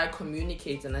didn't try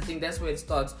communicate, and I think that's where it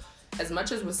starts. As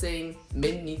much as we're saying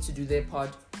men need to do their part,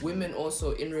 women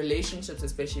also in relationships,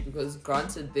 especially because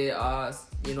granted there are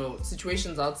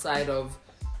situations outside of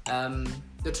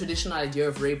the traditional idea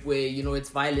of rape where it's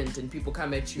violent and people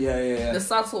come at you. Yeah. The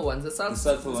subtle ones, the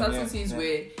subtleties yeah.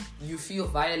 where you feel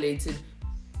violated.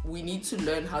 We need to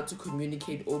learn how to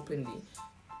communicate openly.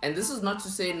 And this is not to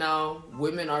say now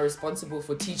women are responsible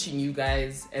for teaching you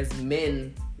guys as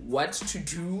men what to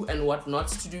do and what not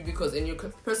to do, because in your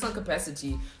personal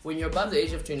capacity, when you're above the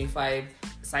age of 25,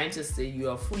 scientists say you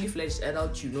are fully fledged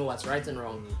adult, you know what's right and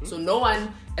wrong. So no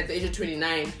one at the age of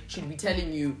 29 should be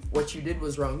telling you what you did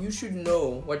was wrong. You should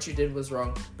know what you did was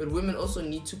wrong. But women also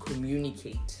need to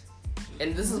communicate.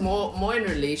 And this is more in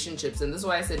relationships, and this is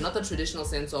why I said not the traditional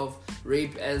sense of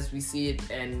rape as we see it,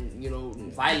 and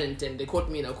violent, and they caught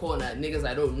me in a corner, niggas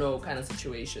I don't know kind of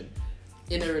situation.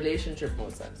 In a relationship,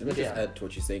 more sense. Let me just add to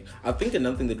what you're saying. I think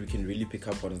another thing that we can really pick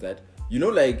up on is that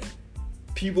like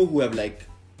people who have like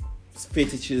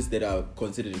fetishes that are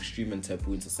considered extreme and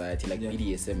taboo in society, like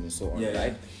BDSM and so on,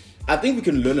 right? I think we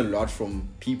can learn a lot from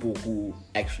people who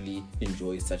actually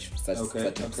enjoy such sex,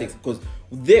 because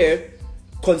there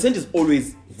consent is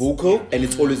always vocal and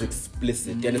it's always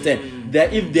explicit. Do you understand?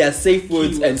 That if there are safe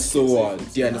words and so on.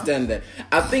 Do you understand that?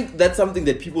 I think that's something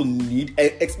that people need,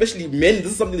 especially men.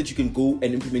 This is something that you can go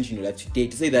and implement in your life today,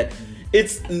 to say that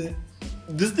it's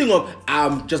this thing of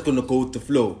I'm just gonna go with the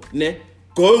flow. Ne?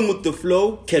 Going with the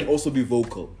flow can also be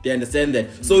vocal. Do you understand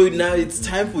that? So now it's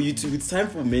time for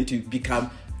men to become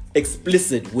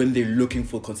explicit when they're looking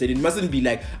for consent. It mustn't be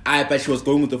like, but she was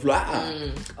going with the flow.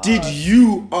 Did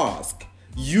you ask?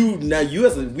 We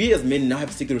as men now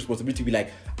have to take the responsibility to be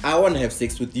like, I want to have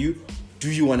sex with you. Do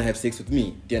you want to have sex with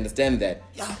me? Do you understand that?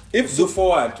 Yeah. If so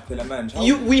forward,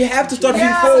 we have to start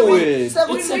moving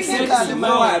forward.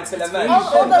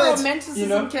 All the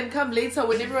romanticism can come later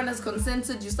when everyone has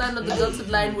consented. You sign on the dotted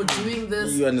line. We're doing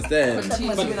this. You understand?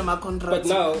 But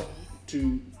now,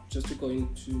 to go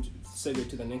into segue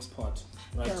to the next part,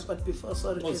 right? Yeah, but before,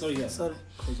 sorry. Close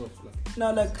off.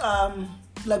 Now,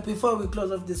 like before we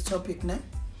close off this topic,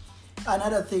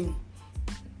 another thing,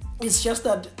 it's just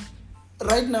that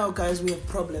right now, guys, we have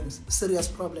problems, serious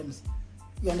problems.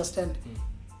 You understand?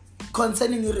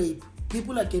 Concerning rape,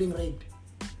 people are getting raped.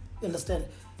 You understand?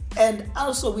 And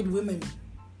also with women,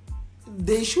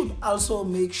 they should also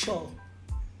make sure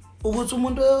ukuthi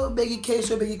umuntu begi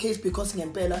case because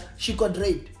ngempela she got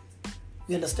raped.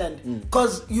 You understand?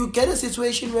 Because you get a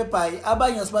situation whereby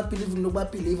abanye asibat believe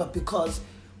nokuba believer because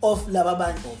of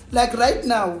lababanye. Like right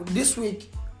now, this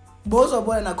week, both of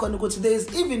them are going there is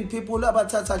even people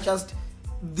abathatha just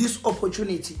this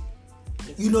opportunity,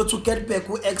 to get back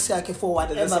with ex for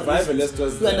whatever reason.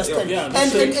 You understand?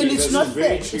 And it's not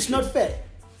fair. It's not fair.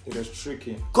 It was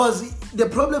tricky. Because the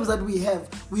problems that we have,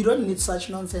 we don't need such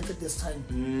nonsense at this time.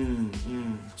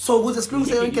 So with the strong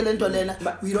we don't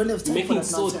have time for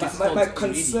that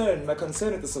nonsense. My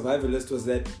concern with the survivalist was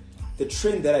that the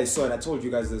trend that I saw, and I told you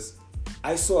guys this,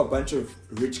 I saw a bunch of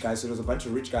rich guys. So there was a bunch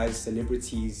of rich guys,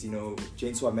 celebrities,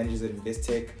 James who are managers at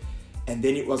Investec, and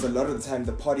then it was a lot of the time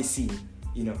the party scene.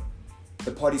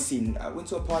 The party scene. I went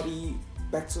to a party,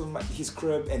 back to his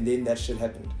crib, and then that shit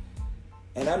happened.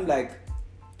 And I'm like,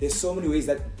 there's so many ways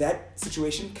that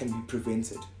situation can be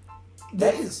prevented.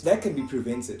 That can be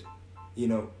prevented.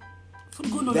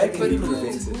 That can be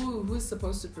prevented. Who's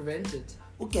supposed to prevent it?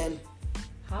 Okay.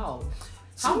 How?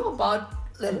 How about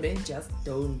men just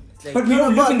don't? But we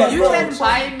don't live in that world. You can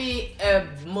buy me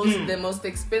the most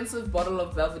expensive bottle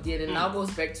of Belvedere, and now goes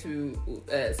back to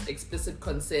explicit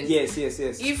consent. Yes.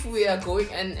 If we are going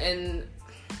and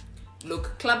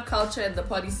look, club culture and the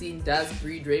party scene does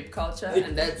breed rape culture,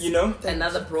 and that's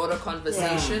another broader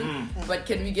conversation. Yeah. But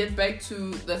can we get back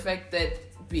to the fact that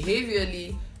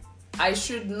behaviorally, I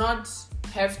should not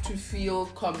have to feel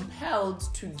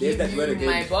compelled to give you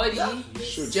my body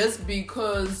just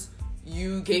because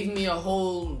you gave me a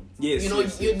whole.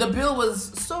 The bill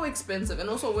was so expensive, and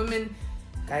also women.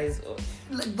 Guys,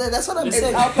 that's what I'm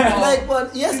saying.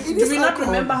 Do we not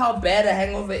remember how bad a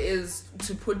hangover is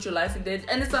to put your life in debt?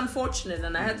 And it's unfortunate.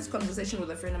 And I had this conversation with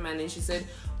a friend of mine, and she said,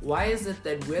 "Why is it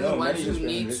that we're the ones who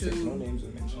need to? No names were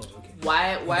mentioned.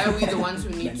 Why are we the ones who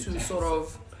need to sort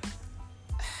of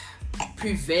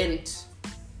prevent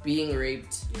being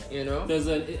raped? There's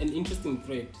an interesting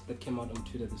thread that came out on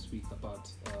Twitter this week about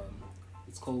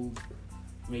it's called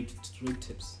rape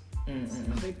tips.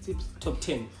 Rape tips. Top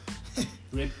 10.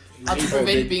 How to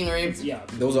prevent being raped. Yeah,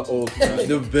 those are old.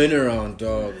 They've been around,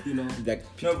 dog.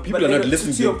 People are not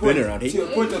listening to have been around. To your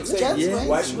point of saying,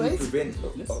 why should we prevent?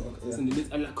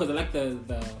 Because I like the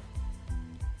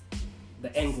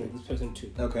angle this person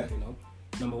took. Okay.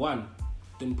 Number one,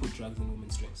 don't put drugs in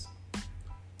women's drinks.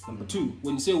 Number two,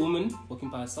 when you see a woman walking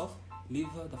by herself, leave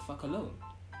her the fuck alone.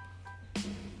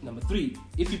 Number three,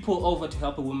 if you pull over to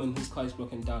help a woman whose car is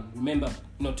broken down, remember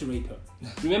not to rape her.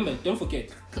 Remember, don't forget.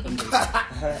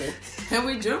 Okay? And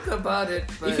we joke about it.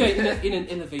 But if you're in an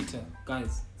elevator,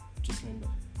 guys, just remember,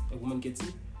 a woman gets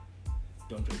you,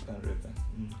 don't rape her.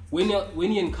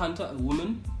 When you encounter a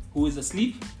woman who is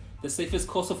asleep, the safest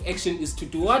course of action is to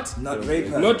do what? Not rape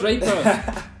her. Not rape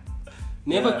her.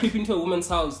 Never Yeah. creep into a woman's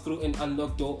house through an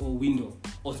unlocked door or window,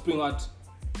 or spring out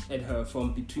at her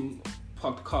from between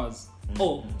parked cars,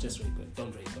 or just rape her.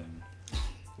 Don't rape her.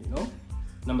 You know.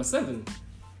 Number 7.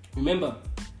 Remember,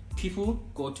 people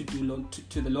go to the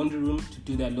laundry room to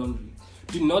do their laundry.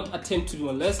 Do not attempt to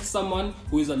molest someone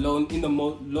who is alone in the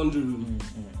laundry room.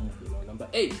 You know. Number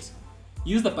 8.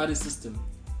 Use the buddy system.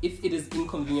 If it is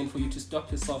inconvenient for you to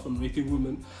stop yourself from raping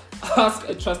women, ask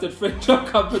a trusted friend to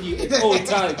accompany you at all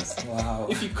times. Wow.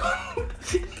 If you can't,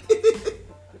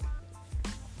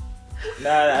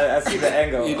 Nah, I see the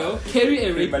angle. you know, carry a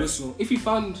Pretty rape much. whistle. If you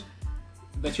found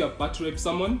that you are about to rape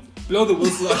someone, blow the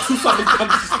whistle until someone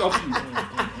comes to stop you.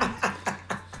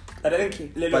 And I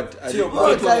think, But to your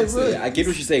Oh, point, I get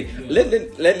what you're saying.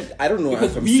 Let I don't know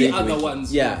Because if I'm we are the segueing.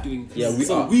 ones Yeah, who are doing this. yeah, we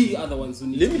so are. we are the ones who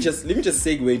need Let to me just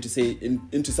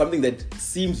segue into something that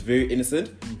seems very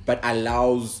innocent, but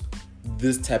allows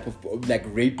this type of like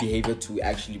rape behavior to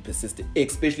actually persist,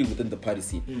 especially within the party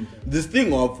scene. This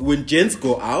thing of when gents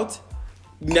go out,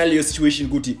 now your situation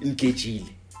go to engage.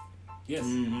 Yes.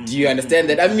 Do you understand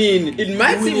that? I mean, it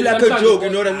might seem like a joke, you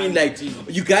know what I mean? Like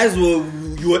you guys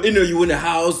you were in a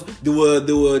house, there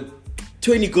were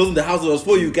 20 girls in the house, it was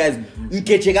for you guys. Do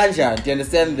you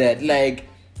understand that? Like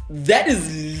that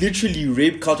is literally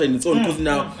rape culture in its own, because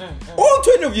now all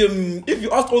 20 of them, if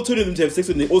you asked all 20 of them to have sex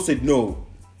and they all said no,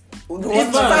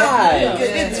 it's fine. Yeah.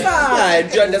 It's fine.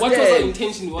 Do you understand? What was our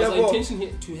intention? Was Yeah, our well, intention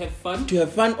here to have fun? to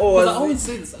have fun, or Because I always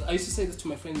say this. I used to say this to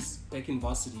my friends back in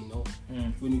varsity. You know,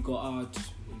 when we go out,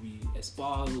 maybe a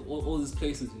spa, all these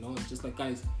places. You know, just like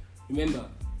guys, remember,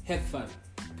 have fun.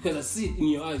 Because I see it in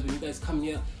your eyes when you guys come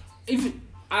here. Even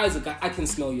I as a guy, I can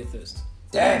smell your thirst.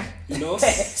 damn. You know.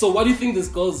 So what do you think this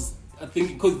girls are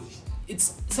thinking? Because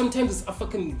it's sometimes it's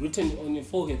fucking written on your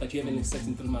forehead that you haven't sex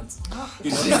in 3 months.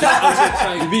 You know, they're also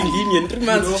trying. you're being lenient. 3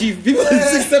 months, You know? chief. People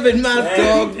 6-7 months,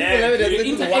 dog. People have it as Your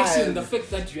little interaction, wild. the fact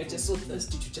that you're just so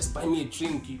thirsty to just buy me a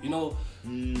drink, you know,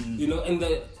 and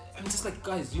I'm just like,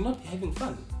 guys, you're not having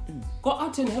fun. Go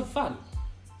out and have fun.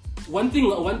 One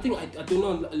thing I don't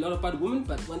know a lot about women,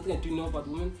 but one thing I do know about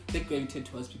women, they gravitate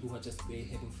towards people who are just there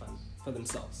having fun for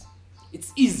themselves.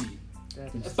 It's easy.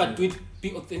 But do it,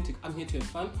 be authentic. I'm here to have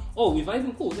fun. Oh, we're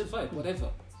vibing, cool, let's vibe, whatever.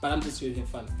 But I'm just here to have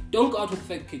fun. Don't go out with the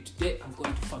fact, okay, today I'm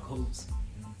going to fuck hoes.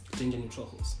 Gender neutral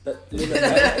hoes. But Lena,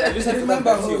 I just have to come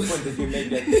back to your point that you made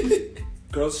that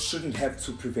girls shouldn't have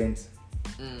to prevent.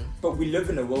 But we live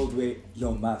in a world where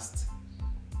you must.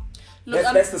 Look,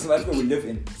 That's the South Africa we live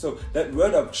in. So that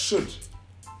word of should,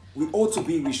 we ought to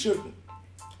be, we should.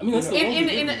 I mean, that's the world we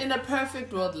live in a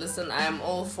perfect world, listen, I am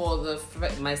all for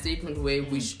my statement where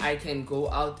I can go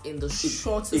out in the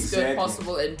shortest Exactly. skirt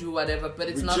possible and do whatever, but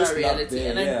it's We're not just a not reality. there,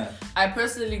 And yeah. I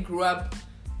personally grew up.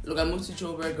 Look, I moved to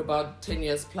Joburg about 10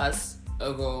 years plus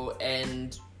ago,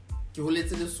 and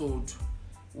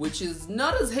which is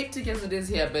not as hectic as it is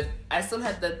here, but I still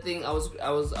had that thing. I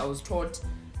was taught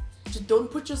to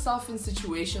don't put yourself in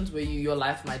situations where your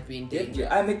life might be in danger.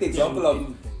 I make the example of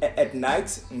anything. at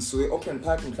night in Soe, Auckland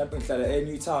Park, in Clapham,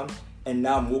 New Town, and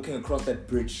now I'm walking across that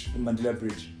bridge, the Mandela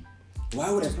Bridge. Why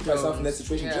would I put myself in that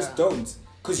situation? Yeah. Just don't,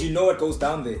 because you know what goes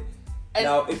down there. And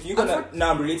now, if you're gonna,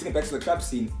 now I'm relating it back to the club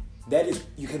scene. That is,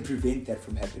 you can prevent that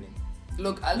from happening.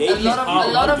 Look, a Ladies, lot of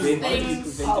how do you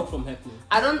things. prevent it from happening.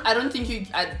 I don't think you.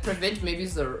 Prevent maybe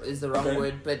is the wrong Okay.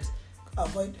 word, but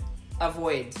Avoid.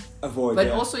 avoid. Avoid. But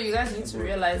yeah. also, you guys need to Avoid.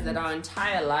 realize that our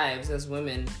entire lives as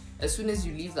women, as soon as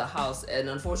you leave the house, and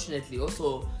unfortunately,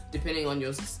 also depending on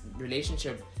your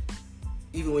relationship,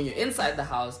 even when you're inside the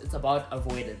house, it's about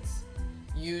avoidance.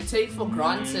 You take for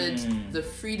granted the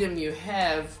freedom you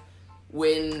have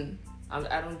when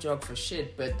I don't jog for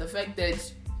shit, but the fact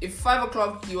that if 5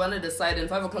 o'clock you want to decide, and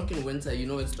 5 o'clock in winter, you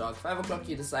know it's dark. 5 o'clock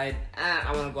you decide,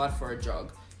 I want to go out for a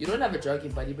jog. You don't have a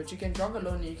jogging buddy, but you can jog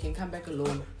alone and you can come back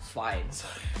alone. Fine.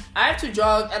 I have to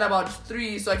jog at about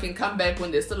 3 so I can come back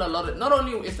when there's still a lot of, not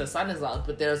only if the sun is out,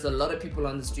 but there's a lot of people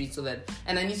on the street, so that,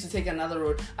 and I need to take another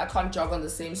road. I can't jog on the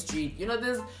same street. You know,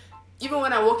 there's, even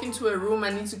when I walk into a room, I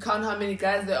need to count how many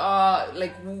guys there are,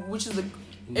 like, which is the,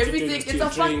 everything.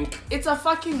 It's a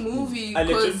fucking movie. I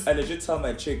legit tell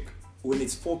my chick, when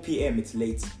it's 4 p.m, it's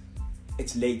late.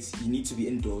 It's late. You need to be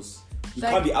indoors. You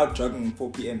Like, can't be out jogging at 4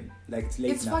 p.m. Like, it's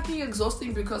late it's now. fucking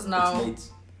exhausting, because It's now late.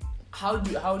 how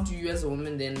do you as a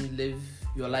woman then live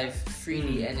your life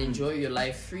freely and enjoy your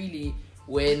life freely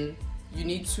when you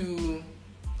need to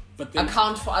But then,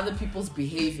 account for other people's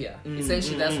behavior?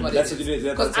 Essentially, that's what That's it what it is. is.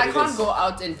 Because That's I what it can't is. go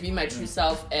out and be my true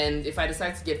self, and if I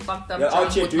decide to get fucked up You're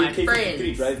out drunk here with doing my pretty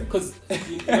friends, driving. because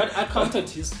I countered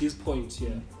his point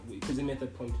here, because because they made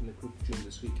that point in the group during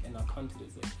this week, and I counted it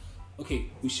like, okay,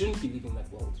 we shouldn't be living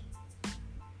that world.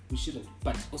 We shouldn't,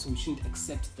 but also we shouldn't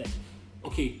accept that.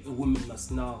 Okay, a woman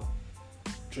must now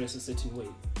dress a certain way.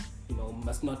 You know,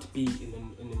 must not be in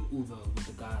an Uber with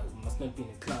the guy, must not be in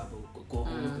a club or go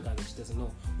home with the guy that she doesn't know.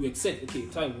 We accept, okay,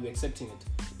 fine, we're accepting it.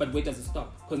 But where does it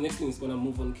stop? Because next thing is going to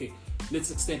move on, okay,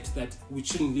 let's accept that we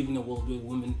shouldn't live in a world where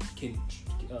women can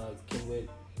wear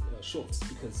shorts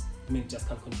because men just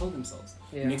can't control themselves.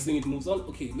 Yeah. Next thing it moves on,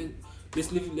 okay,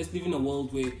 let's live in a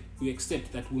world where we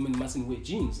accept that women mustn't wear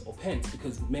jeans or pants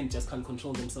because men just can't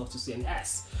control themselves to see an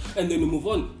ass. And then we move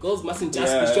on. Girls mustn't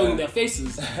just be showing their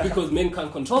faces because men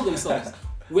can't control themselves.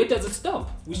 Where does it stop?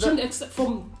 We shouldn't accept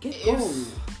from get-go.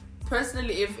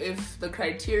 Personally, if the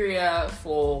criteria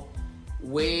for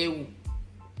where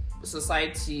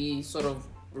society sort of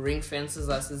ring fences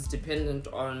us is dependent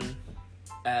on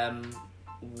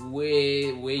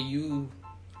where you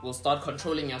will start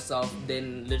controlling yourself,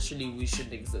 then literally we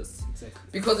shouldn't exist. Exactly.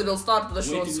 Because it'll start with a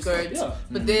short skirt,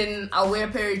 but Mm. then I'll wear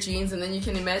a pair of jeans, and then you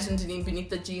can imagine beneath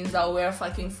the jeans I'll wear a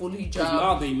fucking full hijab.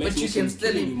 Now the But you can imagination is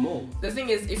still. killing you more. The thing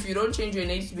is, if you don't change your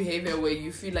innate behavior where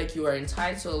you feel like you are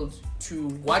entitled to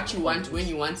what you want when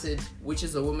you want it, which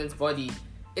is a woman's body,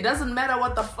 it doesn't matter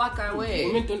what the fuck I wear.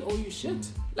 Women don't owe you shit.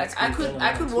 Like That's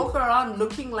I could walk around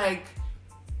looking like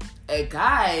a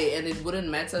guy and it wouldn't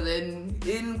matter. Then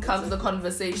in comes the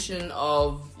conversation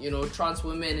of, you know, trans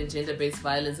women and gender-based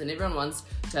violence, and everyone wants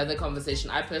to have the conversation.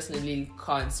 I personally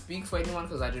can't speak for anyone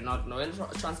because I do not know a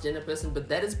transgender person, but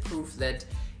that is proof that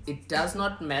it does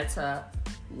not matter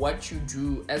what you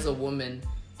do as a woman.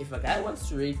 If a guy wants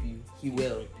to rape you, he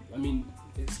will. I mean,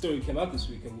 a story came out this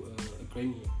week. An old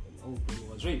granny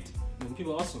was raped. And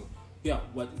people asked him, yeah,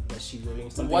 what was she wearing?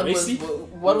 Something What racy?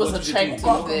 was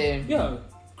attractive there? Yeah.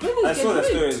 I saw that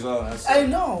story as well. I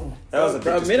know. That was a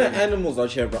Bro, big men are story. animals out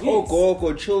here, bro. Yes.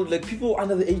 Go, chill. Like people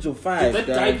under the age of 5. That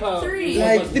dog. diaper, Three.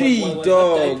 Like three, was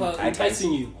dog. that diaper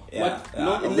enticing you? Yeah, What? yeah.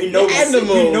 No, we know animals,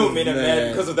 we know men are man.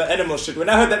 mad because of the animal shit. When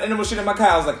I heard that animal shit in my car,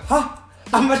 I was like, huh?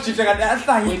 How much you got that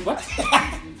thing? Wait, what?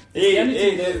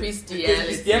 Hey,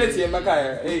 Christianity in my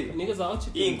car. Hey, Niggas are out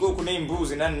eating here. cocoa name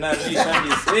booze and none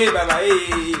Hey, baba,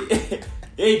 hey.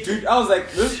 Hey, dude, I was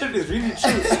like, this shit is really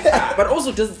true. But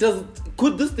also,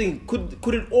 could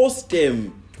it all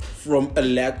stem from a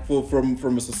lack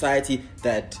from a society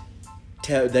that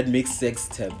makes sex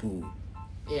taboo?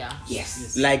 Yeah.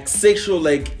 Yes. Like sexual,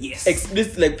 like Yes.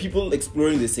 explicit, like people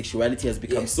exploring their sexuality has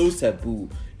become Yes. so taboo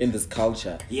in this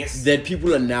culture. Yes. That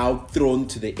people are now thrown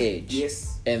to the edge.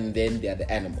 Yes. And then they are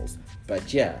the animals.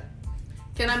 But yeah.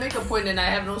 Can I make a point? And I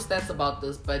have no stats about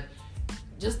this, but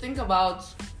just think about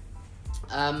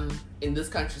in this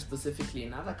country specifically,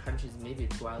 in other countries maybe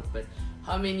it's wild, but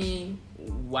how many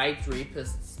white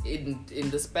rapists in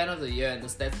the span of the year and the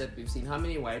stats that we've seen, how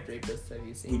many white rapists have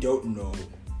you seen? We don't know.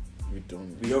 We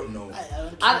don't know.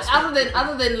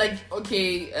 Other than like,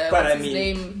 okay, But what's I his mean-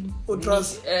 name?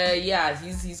 Utros. Yeah,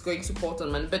 he's going to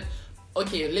Portland, man. But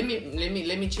okay, let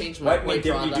me change my White men point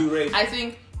definitely rather. do rape. I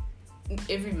think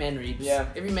every man rapes. Yeah.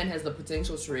 Every man has the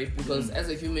potential to rape because as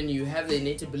a human you have the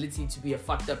innate ability to be a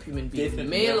fucked up human being,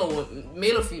 Definitely,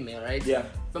 male or female, right? Yeah.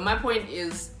 But my point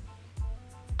is,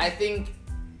 I think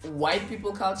white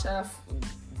people culture,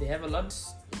 they have a lot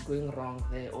going wrong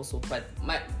there also. But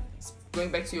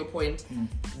going back to your point,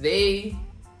 they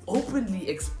openly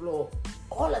explore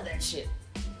all of that shit.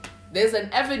 There's an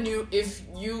avenue. If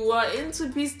you are into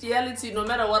bestiality, no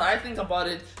matter what I think about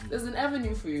it, there's an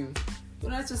avenue for you. You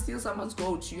don't have to steal someone's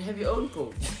goat. You have your own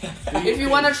goat. If you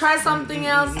want to try something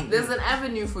else, there's an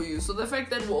avenue for you. So the fact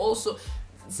that we're also,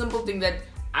 simple thing that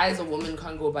I as a woman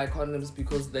can't go buy condoms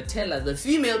because the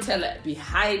female teller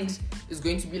behind is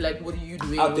going to be like, what are you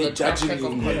doing Out with there a trash pack judging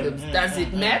of you. condoms? Does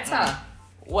it matter?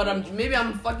 Maybe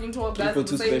I'm fucking 12 guys feel at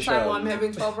the too same time special. while I'm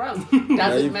having 12 rounds. Now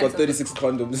Does it you've matter? got 36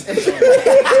 condoms.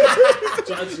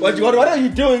 what are you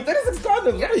doing? 36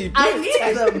 condoms. What are you doing? I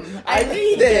need them. I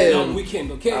need them. Long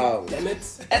weekend, okay? Oh. Damn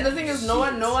it. And the thing is, no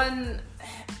one.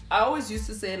 I always used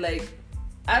to say, like,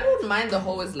 I don't mind the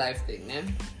hoe is life thing,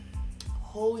 man.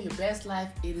 Hoe your best life,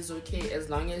 it is okay as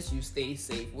long as you stay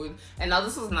safe. And now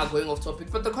this is not going off topic,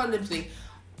 but the condom thing.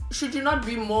 Should you not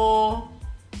be more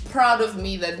proud of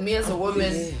me that me as a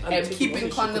woman I'm am taking keeping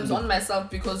ownership condoms of it. on myself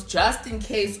because just in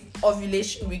case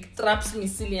ovulation week traps me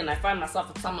silly and I find myself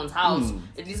at someone's house,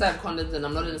 at least I have condoms and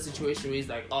I'm not in a situation where it's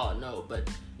like, oh no, but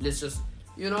let's just,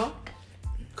 you know.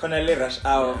 But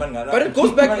it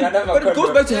goes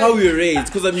back to how we were raised.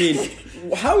 Because I mean,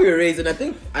 how we were raised, and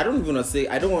I don't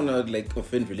want to like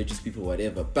offend religious people,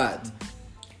 whatever. But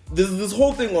there's this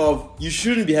whole thing of you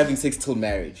shouldn't be having sex till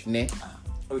marriage, ne?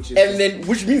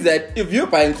 Which means that if you're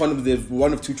buying condoms, there's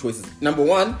one of two choices. Number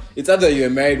one, it's either you're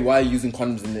married, why are you using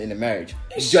condoms in a marriage?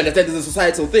 Do you understand? There's a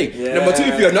societal thing. Yeah. Number two,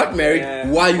 if you're not married,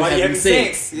 why are you having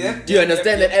sex? Yeah. Do you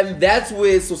understand that? And that's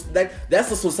where that's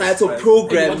the societal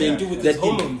programming. What do you do with these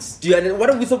hormones? Do you understand? What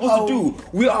are we supposed to do?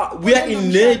 We are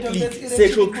innately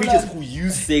sexual creatures who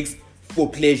use sex for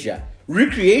pleasure.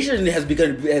 Recreation has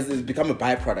become a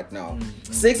byproduct now.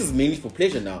 Sex is mainly for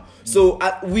pleasure now. So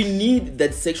we need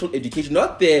that sexual education.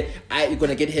 Not you're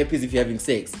gonna get herpes if you're having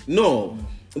sex. No,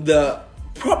 the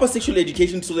proper sexual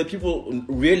education so that people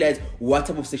realize what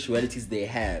type of sexualities they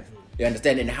have. You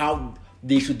understand, and how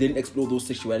they should then explore those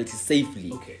sexualities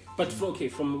safely. Okay, but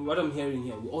from what I'm hearing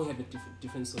here, we all have a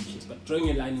different solutions. But drawing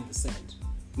a line in the sand,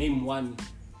 name one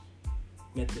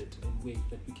method and way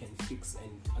that we can fix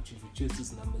and actually reduce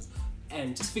these numbers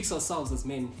and just fix ourselves as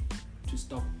men to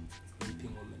stop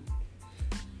raping women.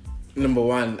 Number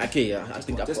one, okay, I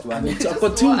think I've just got one.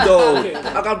 two though.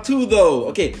 I got two though.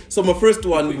 Okay, so my first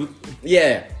one,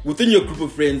 within your group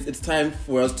of friends, it's time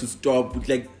for us to stop.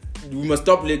 We must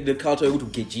stop the culture of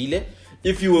kejile.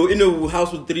 If you were in a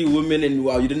house with 3 women and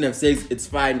you didn't have sex, it's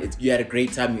fine. You had a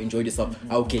great time. You enjoyed yourself.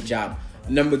 Okay, job.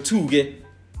 Number 2,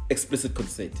 explicit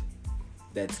consent.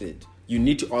 That's it. You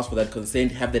need to ask for that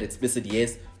consent, have that explicit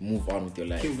yes, move on with your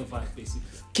life. Kill the vibe, basically.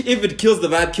 If it kills the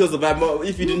vibe, kills the vibe.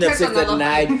 If you didn't have sex that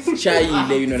night, shy,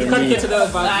 you know what I mean? Get to the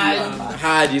vibe.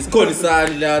 Hard, it's cold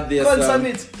inside,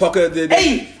 there's pocket.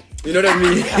 Hey! You know what I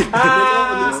mean?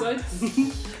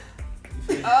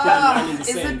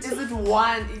 Is it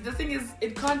one? The thing is,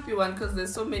 it can't be one because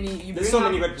there's so many. You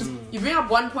bring up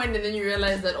one point and then you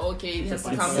realize that okay, it has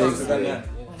to come from.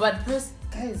 But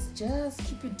guys, just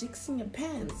keep your dicks in your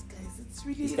pants, guys.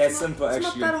 It's that simple, actually.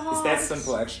 It's not that hard. It's that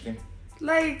simple, actually.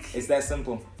 It's that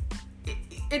simple.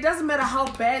 It doesn't matter how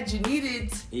bad you need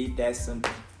it. It's that simple.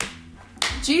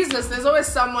 Jesus, there's always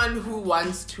someone who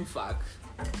wants to fuck.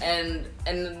 And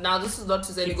now this is not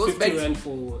to say it goes back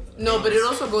to, but it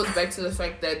also goes back to the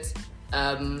fact that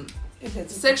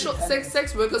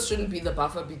sex workers shouldn't be the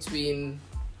buffer between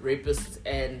rapists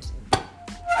and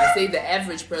I say the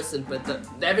average person, but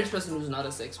the average person who's not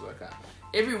a sex worker.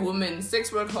 Every woman,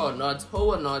 sex worker or not,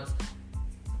 hoe or not,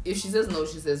 if she says no,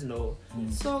 she says no.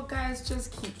 So guys,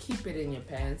 just keep it in your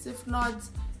pants. If not,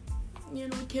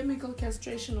 chemical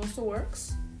castration also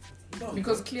works.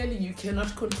 Because clearly you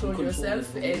cannot control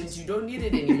yourself and you don't need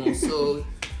it anymore. So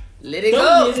let it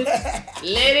go.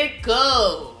 Let it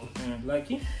go.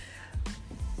 Like it?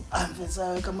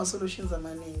 Kama solutions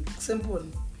amaningi. Simple.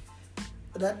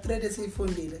 That thread is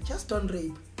ifundile. Just don't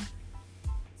rape.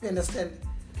 You understand?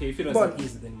 Okay, if it was that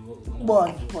easy, then you will.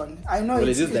 Born. I know it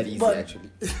is that easy actually.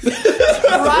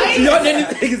 Right? Not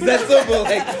anything is that simple.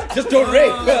 Just don't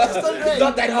rape. It's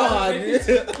not that hard.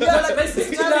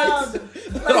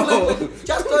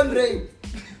 Just don't rape.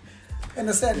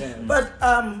 Understand? Yeah. But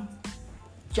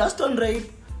just don't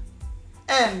rape.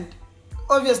 And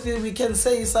obviously we can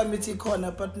say Samiti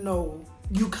corner, but no,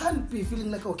 you can't be feeling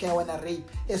like okay, I wanna rape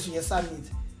as your summit.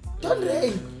 Don't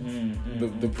rape.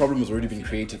 The problem has already been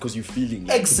created because you're feeling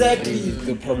it. Exactly.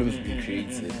 The problem has been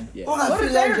created. Yeah. What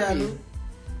is therapy?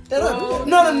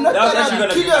 No, not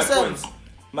therapy. Kill yourself.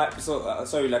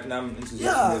 Sorry, now I'm into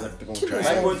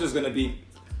my point was gonna be,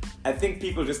 I think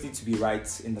people just need to be right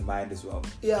in the mind as well.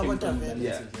 Yeah, whatever.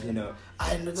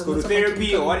 Let's go to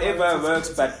therapy or whatever works,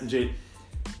 but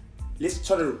let's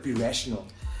try to be rational.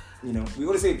 We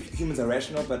always say humans are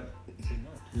rational, but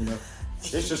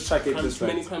let's just try to get this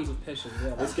right. Many crimes of passion.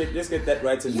 Yeah. Let's get that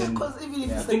right, and then. Because even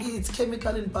if it's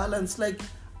chemical imbalance, like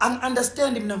I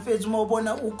understand him mfethu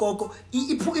mawubona ugogo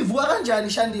ivuka kanjani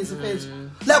ishandisi mfethu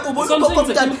like ubona ugogo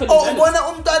umntana ubona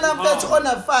umntana mfethu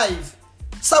ona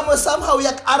 5 somehow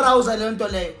yak-arouse le nto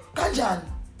leyo kanjani.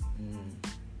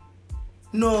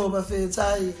 No,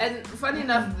 bafethu. And funny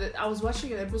enough, I was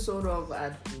watching an episode of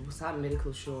some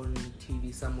medical show on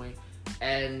TV somewhere,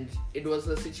 and it was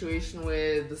a situation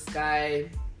where this guy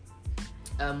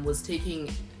was taking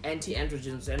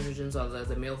anti-androgens. Androgens are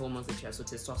the male hormones that you have, so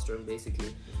testosterone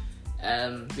basically.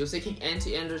 He was taking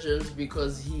anti-androgens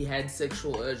because he had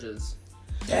sexual urges.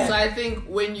 Damn. So I think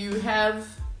when your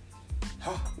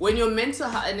mental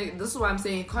health, and this is why I'm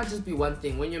saying it can't just be one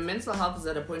thing. When your mental health is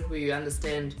at a point where you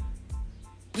understand,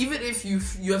 even if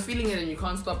you're feeling it and you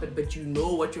can't stop it, but you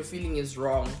know what you're feeling is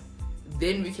wrong,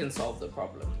 then we can solve the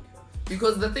problem.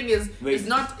 Because the thing is,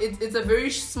 it's a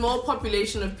very small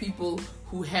population of people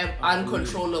who have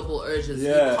uncontrollable urges.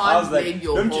 Yeah, you can't blame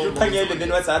your hormones. Then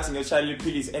what's asking your child,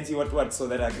 please, anti what, so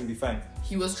that I can be fine.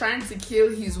 He was trying to kill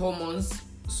his hormones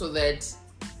so that,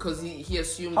 because he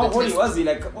assumed. How horny was he?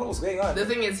 Like, what was going on? The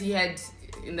thing is, he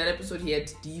in that episode he had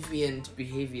deviant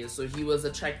behavior, so he was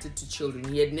attracted to children.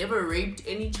 He had never raped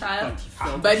any child,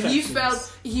 but he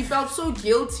felt so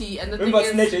guilty. And the remember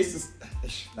thing Snatcher is,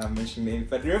 used to... I'm mentioning names,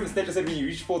 but remember Snatcher said when you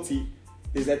reach 40,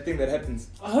 there's that thing that happens.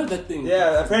 I heard that thing.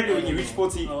 Yeah, apparently when you reach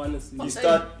 40, honestly. you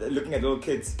start looking at little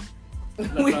kids.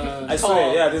 Like, I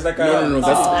swear, yeah, there's like a... No,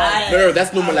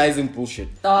 that's normalizing bullshit.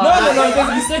 No,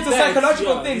 it's a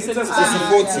psychological thing. It's a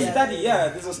study, yeah.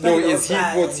 There's a study. No, is he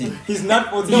 40? He's not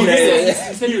 40. No, He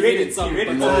he read it. He read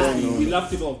it. No. We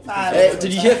laughed it off.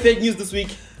 Did you hear fake news this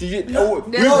week? Did you? Oh,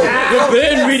 we've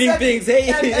been reading things. Hey.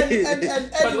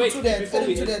 And But wait,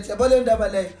 adding to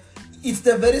that, it's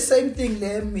the very same thing,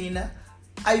 Mina.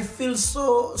 I feel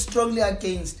so strongly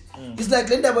against. It's like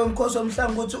le ndaba yomkhosi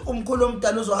womhlangu ukuthi umkhulu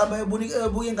omdala uzohamba ebuka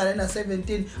ingane na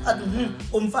 17 athi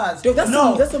umfazi.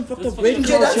 That's some fucked up rape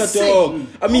culture, dog.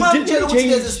 I mean, did they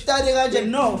change?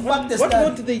 No, fuck the study.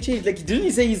 What did they change? Like, didn't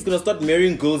he say he's gonna start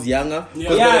marrying girls younger?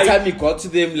 Because Yeah. by the time he got to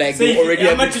them, like they already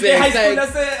had been sex. He said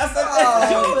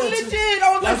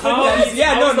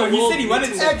he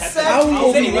wanted to.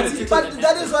 Exactly. But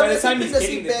that is what I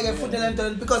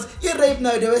because rape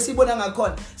now the way sibona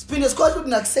ngakhona. Siphinde sikhohle ukuthi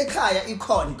nakusekhaya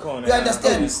ikhona. You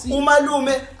understand?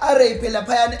 Umalume a rape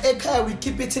lapha ekhaya, we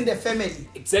keep it in the family.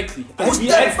 Exactly.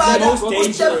 Ustepfather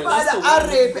a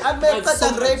rape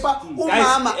ameqeda rape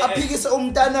umama aphikise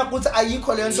umntana ukuthi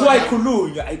ayikho leyo So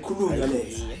ayikhulunywa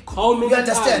leyo. How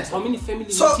many family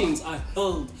meetings are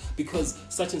held because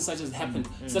such and such has happened?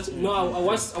 I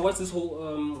watched this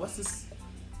whole what's this?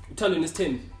 Italian is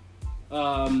 10.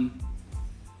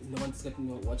 No one's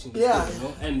watching this video, you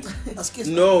know? And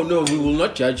No, we will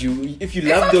not judge you. If you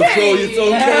love the show, it's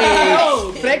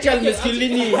okay. Fragile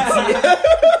masculinity.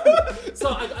 So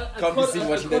I Can't be seen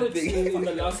watching that it thing. in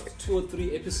the last 2 or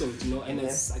 3 episodes, you know, and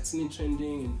I'd seen it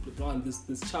trending and blah, blah, and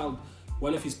this child,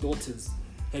 one of his daughters,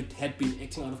 had been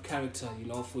acting out of character, you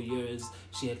know, for years.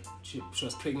 She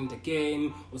was pregnant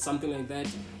again or something like that,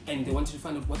 and they wanted to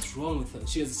find out what's wrong with her.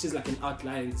 She's like an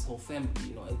outlier in this whole family,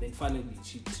 you know. And then finally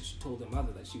she told her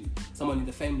mother that someone in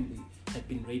the family had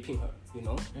been raping her, you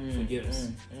know, for years.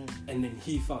 And then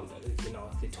he found out, you know,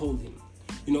 they told him,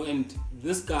 you know. And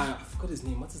this guy, I forgot his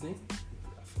name. What's his name?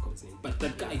 I forgot his name. But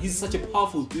that guy, he's such a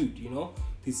powerful dude, you know.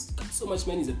 He's got so much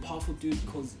money. He's a powerful dude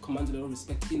because commands a lot of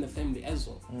respect in the family as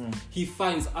well. He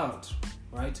finds out,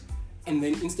 right? And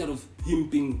then instead of him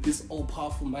being this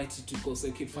all-powerful mighty to go say,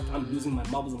 okay, fuck, I'm losing my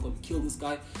marbles, I'm going to kill this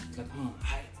guy. He's like,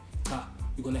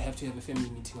 you're going to have a family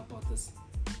meeting about this.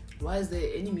 why is there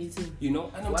any meeting? You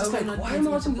know, and I'm Why just are we like, not why am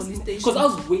I watching meeting at the this? police Because I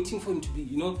was waiting for him to be,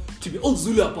 you know, to be all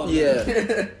Zulu about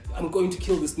it. I'm going to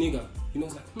kill this nigga. You know,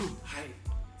 it's like, hi.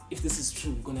 If this is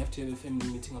true, we're gonna have to have a family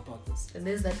meeting about this. And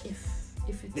there's that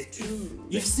if it's true.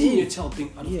 You've seen your child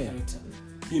being out of character,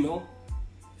 you know,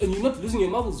 and you're not losing your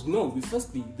marbles. No, they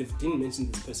didn't mention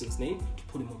this person's name to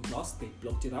put him on blast. They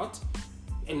blocked it out,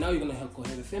 and now you're gonna go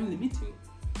have a family meeting.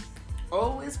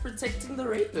 Always protecting the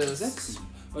rapist. Exactly.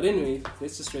 But anyway,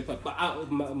 let's just wrap up. But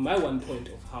my one point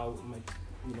of how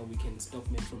we can stop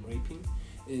men from raping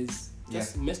is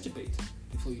just masturbate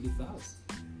before you leave the house.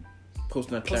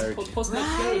 Post-nut clarity. Post-nut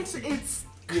clarity. It's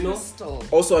you know. crystal.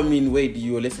 Also, I mean, wait,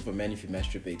 you're less of a man if you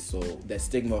masturbate, so that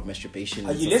stigma of masturbation.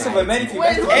 Are you less of a man if you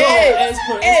Wait,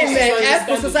 masturbate? Hey, man, as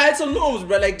per societal norms,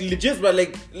 bro, like legit, bro,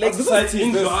 like this society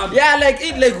is this? Yeah, like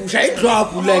it, like shine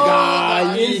drop, like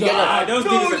those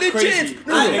niggas are crazy.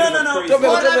 No.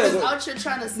 One of us out here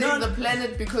trying to save the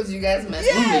planet because you guys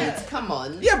masturbate. Come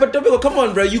on. Yeah, but Tobico, come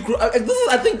on, bro. You this is,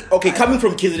 I think, okay, coming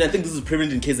from KZN, I think this is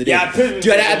prevalent in KZN. Yeah, prevalent.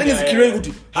 Dude, I think it's curious.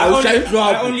 I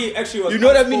only actually was. You know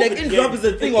what I mean? Like in drop is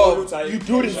the thing of you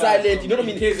do it in silent. You know what I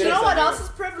mean? Do you know what else is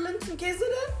prevalent in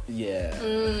KZN? Yeah.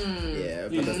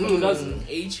 But that's not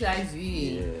HIV.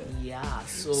 Yeah.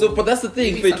 So, but that's the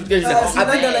thing. Maybe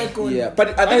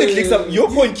But I think it links up your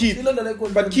point, Keith.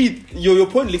 But Keith, your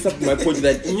point links up to my point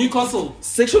that in Newcastle,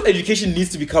 sexual education needs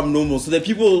to become normal so that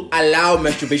people allow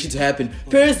masturbation to happen.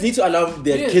 Parents need to allow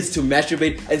their kids to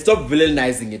masturbate and stop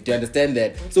villainizing it. Do you understand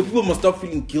that? So people must stop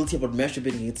feeling guilty about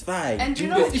masturbating. It's fine. And you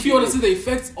know, if you want to see the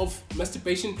effects of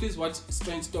masturbation, please watch A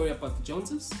Strange Story About the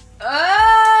Joneses.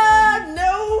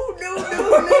 No.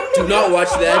 Do not watch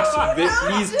that.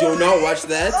 Please do not watch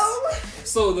that.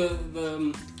 So the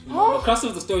crux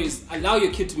of the story is allow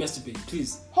your kid to masturbate,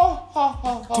 please.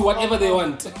 To whatever they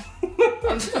want.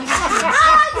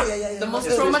 The most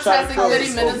traumatizing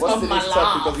 30 minutes of my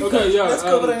life. Okay, Let's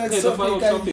go for the next the final topic. topic.